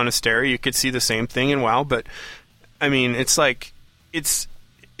Scarlet Monastery, you could see the same thing in WoW. But I mean, it's like it's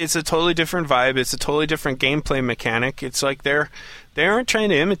a totally different vibe. It's a totally different gameplay mechanic. It's like they aren't trying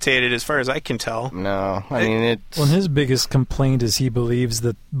to imitate it, as far as I can tell. No, I mean it's. Well, his biggest complaint is he believes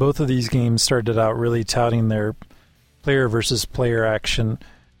that both of these games started out really touting their player versus player action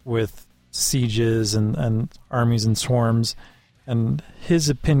with sieges and armies and swarms, and his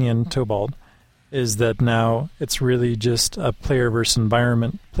opinion, Tobald, is that now it's really just a player versus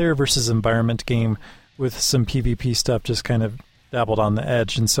environment game with some PvP stuff just kind of dabbled on the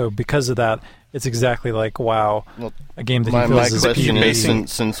edge, and so because of that, it's exactly like WoW, a game that he feels is question PvP.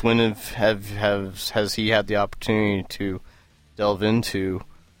 is, since when has he had the opportunity to delve into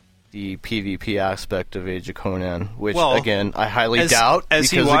the PvP aspect of Age of Conan, which again I highly doubt.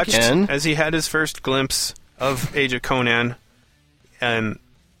 As he had his first glimpse of Age of Conan, and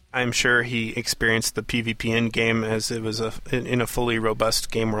I'm sure he experienced the PvP end game as it was in a fully robust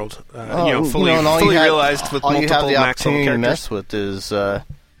game world. Fully realized with multiple you have the maximum opportunity characters. to mess with is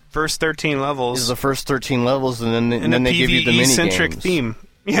first 13 levels. Is the first 13 levels, and then they give you the mini PvE-centric games. theme.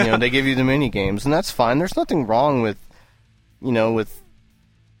 Yeah. They give you the mini games, and that's fine. There's nothing wrong with,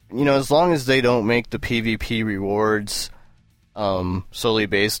 as long as they don't make the PvP rewards solely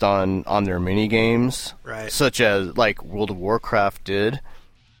based on their mini games, right? Such as like World of Warcraft did.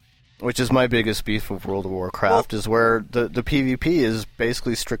 Which is my biggest beef with World of Warcraft, is where the PvP is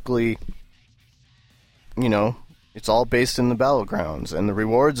basically strictly, it's all based in the battlegrounds, and the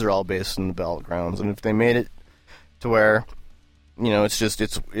rewards are all based in the battlegrounds. And if they made it to where,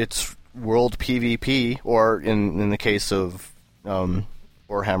 it's world PvP, or in the case of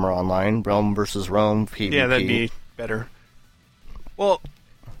Warhammer Online, Realm versus Realm PvP. Yeah, that'd be better. Well,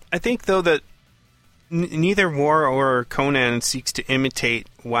 I think though that neither War or Conan seeks to imitate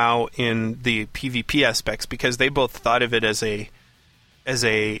WoW in the PvP aspects, because they both thought of it as a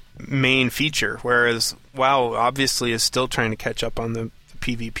main feature, whereas WoW obviously is still trying to catch up on the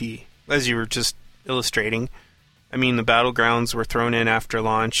PvP, as you were just illustrating. I mean, the battlegrounds were thrown in after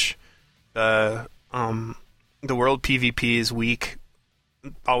launch. The world PvP is weak,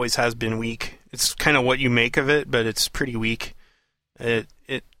 always has been weak. It's kind of what you make of it, but it's pretty weak.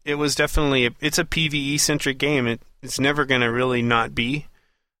 It was definitely it's a PvE-centric game. It's never going to really not be.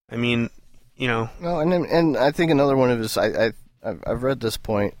 I mean, No, and I think another one of his I've read this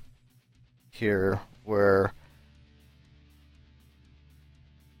point here where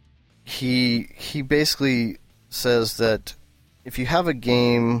he basically says that if you have a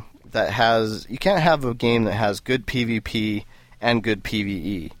game you can't have a game that has good PvP and good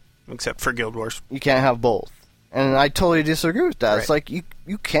PvE. Except for Guild Wars. You can't have both. And I totally disagree with that. Right. It's like, you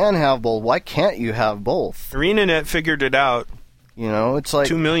can have both. Why can't you have both? ArenaNet figured it out. It's like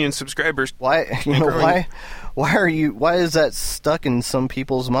 2 million subscribers. Why is that stuck in some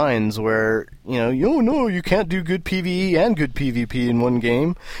people's minds where, you can't do good PvE and good PvP in one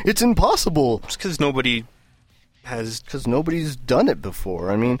game. It's impossible. It's because nobody's done it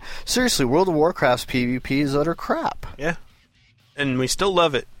before. I mean, seriously, World of Warcraft's PvP is utter crap. Yeah. And we still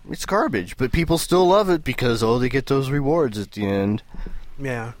love it. It's garbage, but people still love it because they get those rewards at the end.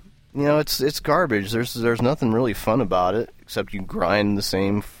 Yeah. It's garbage. There's nothing really fun about it except you grind the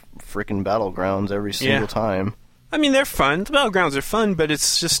same freaking battlegrounds every single time. I mean, they're fun. The battlegrounds are fun, but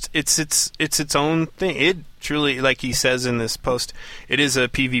it's just it's its own thing. It truly, like he says in this post, it is a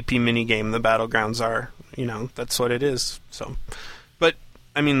PvP minigame. The battlegrounds are, that's what it is. So, but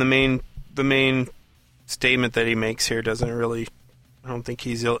I mean, the main statement that he makes here doesn't really. I don't think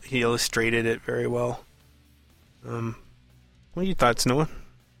he illustrated it very well. What are your thoughts, Noah?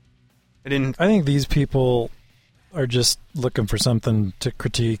 I think these people are just looking for something to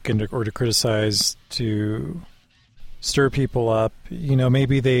critique or to criticize, to stir people up.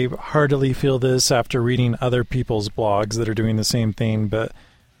 Maybe they heartily feel this after reading other people's blogs that are doing the same thing, but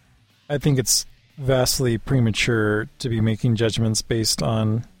I think it's vastly premature to be making judgments based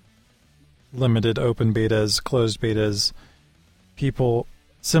on limited open betas, closed betas, people,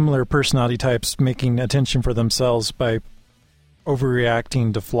 similar personality types, making attention for themselves by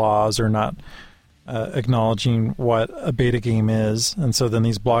overreacting to flaws or not acknowledging what a beta game is. And so then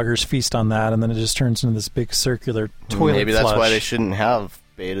these bloggers feast on that, and then it just turns into this big circular toilet Maybe that's flush. why they shouldn't have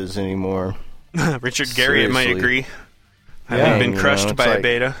betas anymore. Richard Garriott might Seriously. agree. Yeah. Having been You know, crushed it's by a like-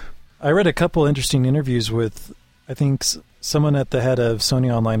 beta. I read a couple interesting interviews with, I think, someone at the head of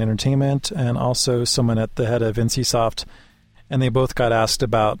Sony Online Entertainment and also someone at the head of NCSoft, and they both got asked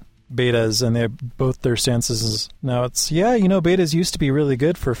about betas, and both their stances is now it's, betas used to be really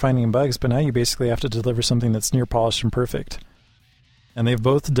good for finding bugs, but now you basically have to deliver something that's near polished and perfect. And they've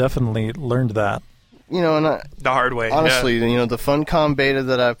both definitely learned that. You know, and The hard way. honestly, the Funcom beta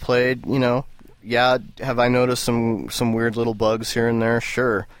that I've played, have I noticed some weird little bugs here and there?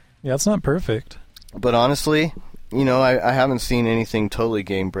 Sure. Yeah, it's not perfect. But honestly, I haven't seen anything totally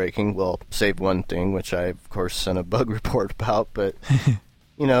game-breaking. Well, save one thing, which I, of course, sent a bug report about. But,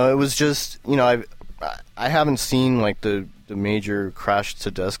 it was just, I haven't seen, like, the major crash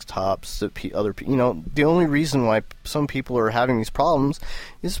to desktops that the only reason why some people are having these problems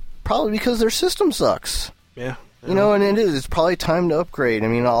is probably because their system sucks. Yeah. And it is. It's probably time to upgrade. I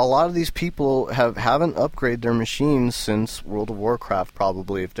mean, a lot of these people haven't upgraded their machines since World of Warcraft.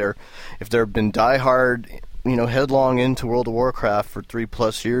 Probably, if they've been diehard, headlong into World of Warcraft for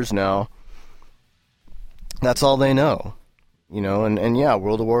 3+ years now, that's all they know. And yeah,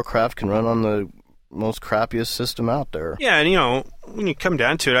 World of Warcraft can run on the most crappiest system out there. Yeah, and when you come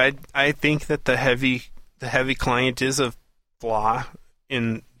down to it, I think that the heavy client is a flaw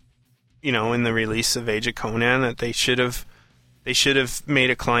in the release of Age of Conan, that they should have made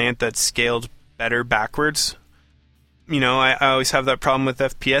a client that scaled better backwards. I always have that problem with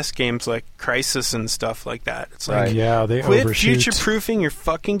FPS games like Crysis and stuff like that. It's like, Right. Yeah, they quit overshoot. future-proofing your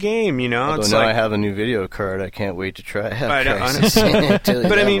fucking game, Although It's now like, I have a new video card, I can't wait to try. I don't- Honestly,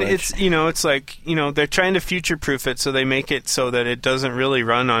 but I mean, it's like, they're trying to future-proof it, so they make it so that it doesn't really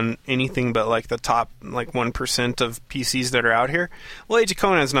run on anything but like the top 1% of PCs that are out here. Well, Age of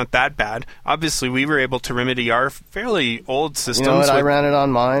Conan is not that bad. Obviously, we were able to remedy our fairly old systems. You know what? I with- ran it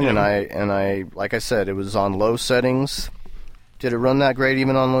on mine, Yeah. and I, like I said, it was on low settings. Did it run that great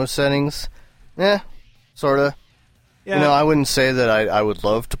even on low settings? Sorta. Yeah. I wouldn't say that I would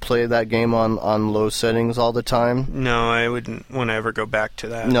love to play that game on low settings all the time. No, I wouldn't want to ever go back to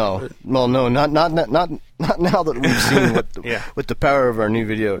that. No, But- well, no, not now that we've seen Yeah. what the power of our new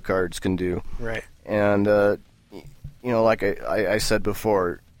video cards can do. Right. And like I said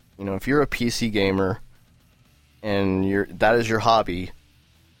before, if you're a PC gamer and that is your hobby,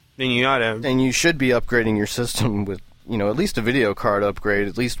 Then you ought to. then you should be upgrading your system with at least a video card upgrade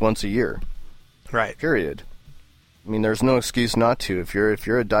at least once a year. Right. Period. I mean, there's no excuse not to if you're a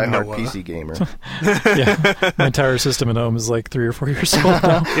diehard Noah. PC gamer. Yeah, my entire system at home is like 3 or 4 years old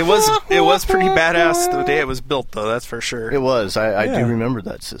now. It was pretty badass the day it was built, though. That's for sure. It was. I Yeah. do remember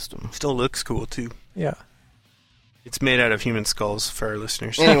that system. Still looks cool too. Yeah. It's made out of human skulls for our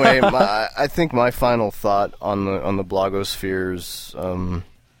listeners. Anyway, I think my final thought on the blogosphere's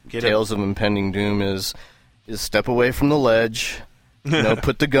Get it. Tales of Impending Doom is step away from the ledge.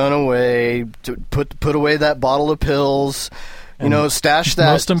 Put the gun away. Put away that bottle of pills. Stash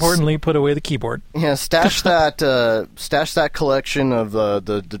that. Most importantly, put away the keyboard. Yeah, stash that collection of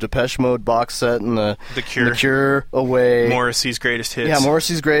the Depeche Mode box set and the Cure away. Morrissey's greatest hits. Yeah,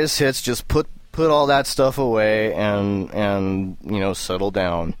 Morrissey's greatest hits. Just put all that stuff away and settle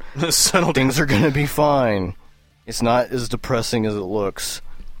down. Settle down. Things are gonna be fine. It's not as depressing as it looks.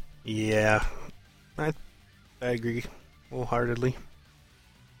 Yeah, I agree wholeheartedly.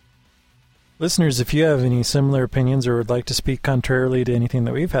 Listeners, if you have any similar opinions or would like to speak contrarily to anything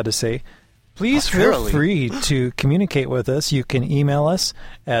that we've had to say, please feel Contrarily. free to communicate with us. You can email us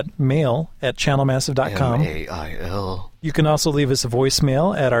at mail@channelmassive.com. MAIL. You can also leave us a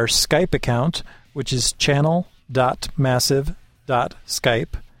voicemail at our Skype account, which is channel.massive.skype.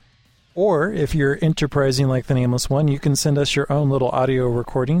 Or if you're enterprising like the Nameless One, you can send us your own little audio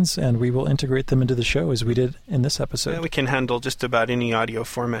recordings, and we will integrate them into the show as we did in this episode. Yeah, we can handle just about any audio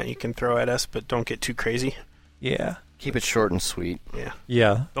format you can throw at us, but don't get too crazy. Yeah. Keep it short and sweet. Yeah.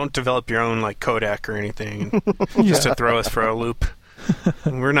 Yeah. Don't develop your own like Kodak or anything just to throw us for a loop.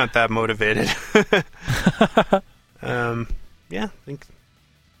 We're not that motivated. Yeah, I think.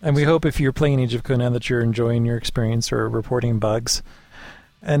 And we hope if you're playing Age of Conan that you're enjoying your experience or reporting bugs.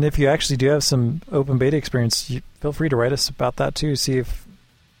 And if you actually do have some open beta experience, feel free to write us about that too.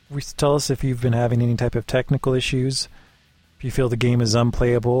 Tell us if you've been having any type of technical issues, if you feel the game is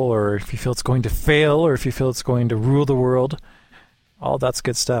unplayable, or if you feel it's going to fail, or if you feel it's going to rule the world. All that's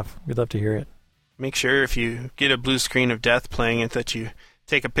good stuff. We'd love to hear it. make sure if you get a blue screen of death playing it that you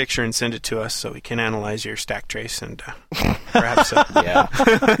take a picture and send it to us so we can analyze your stack trace and perhaps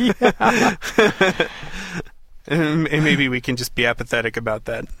and maybe we can just be apathetic about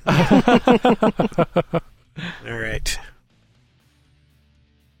that. All right.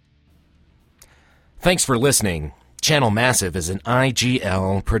 Thanks for listening. Channel Massive is an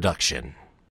IGL production.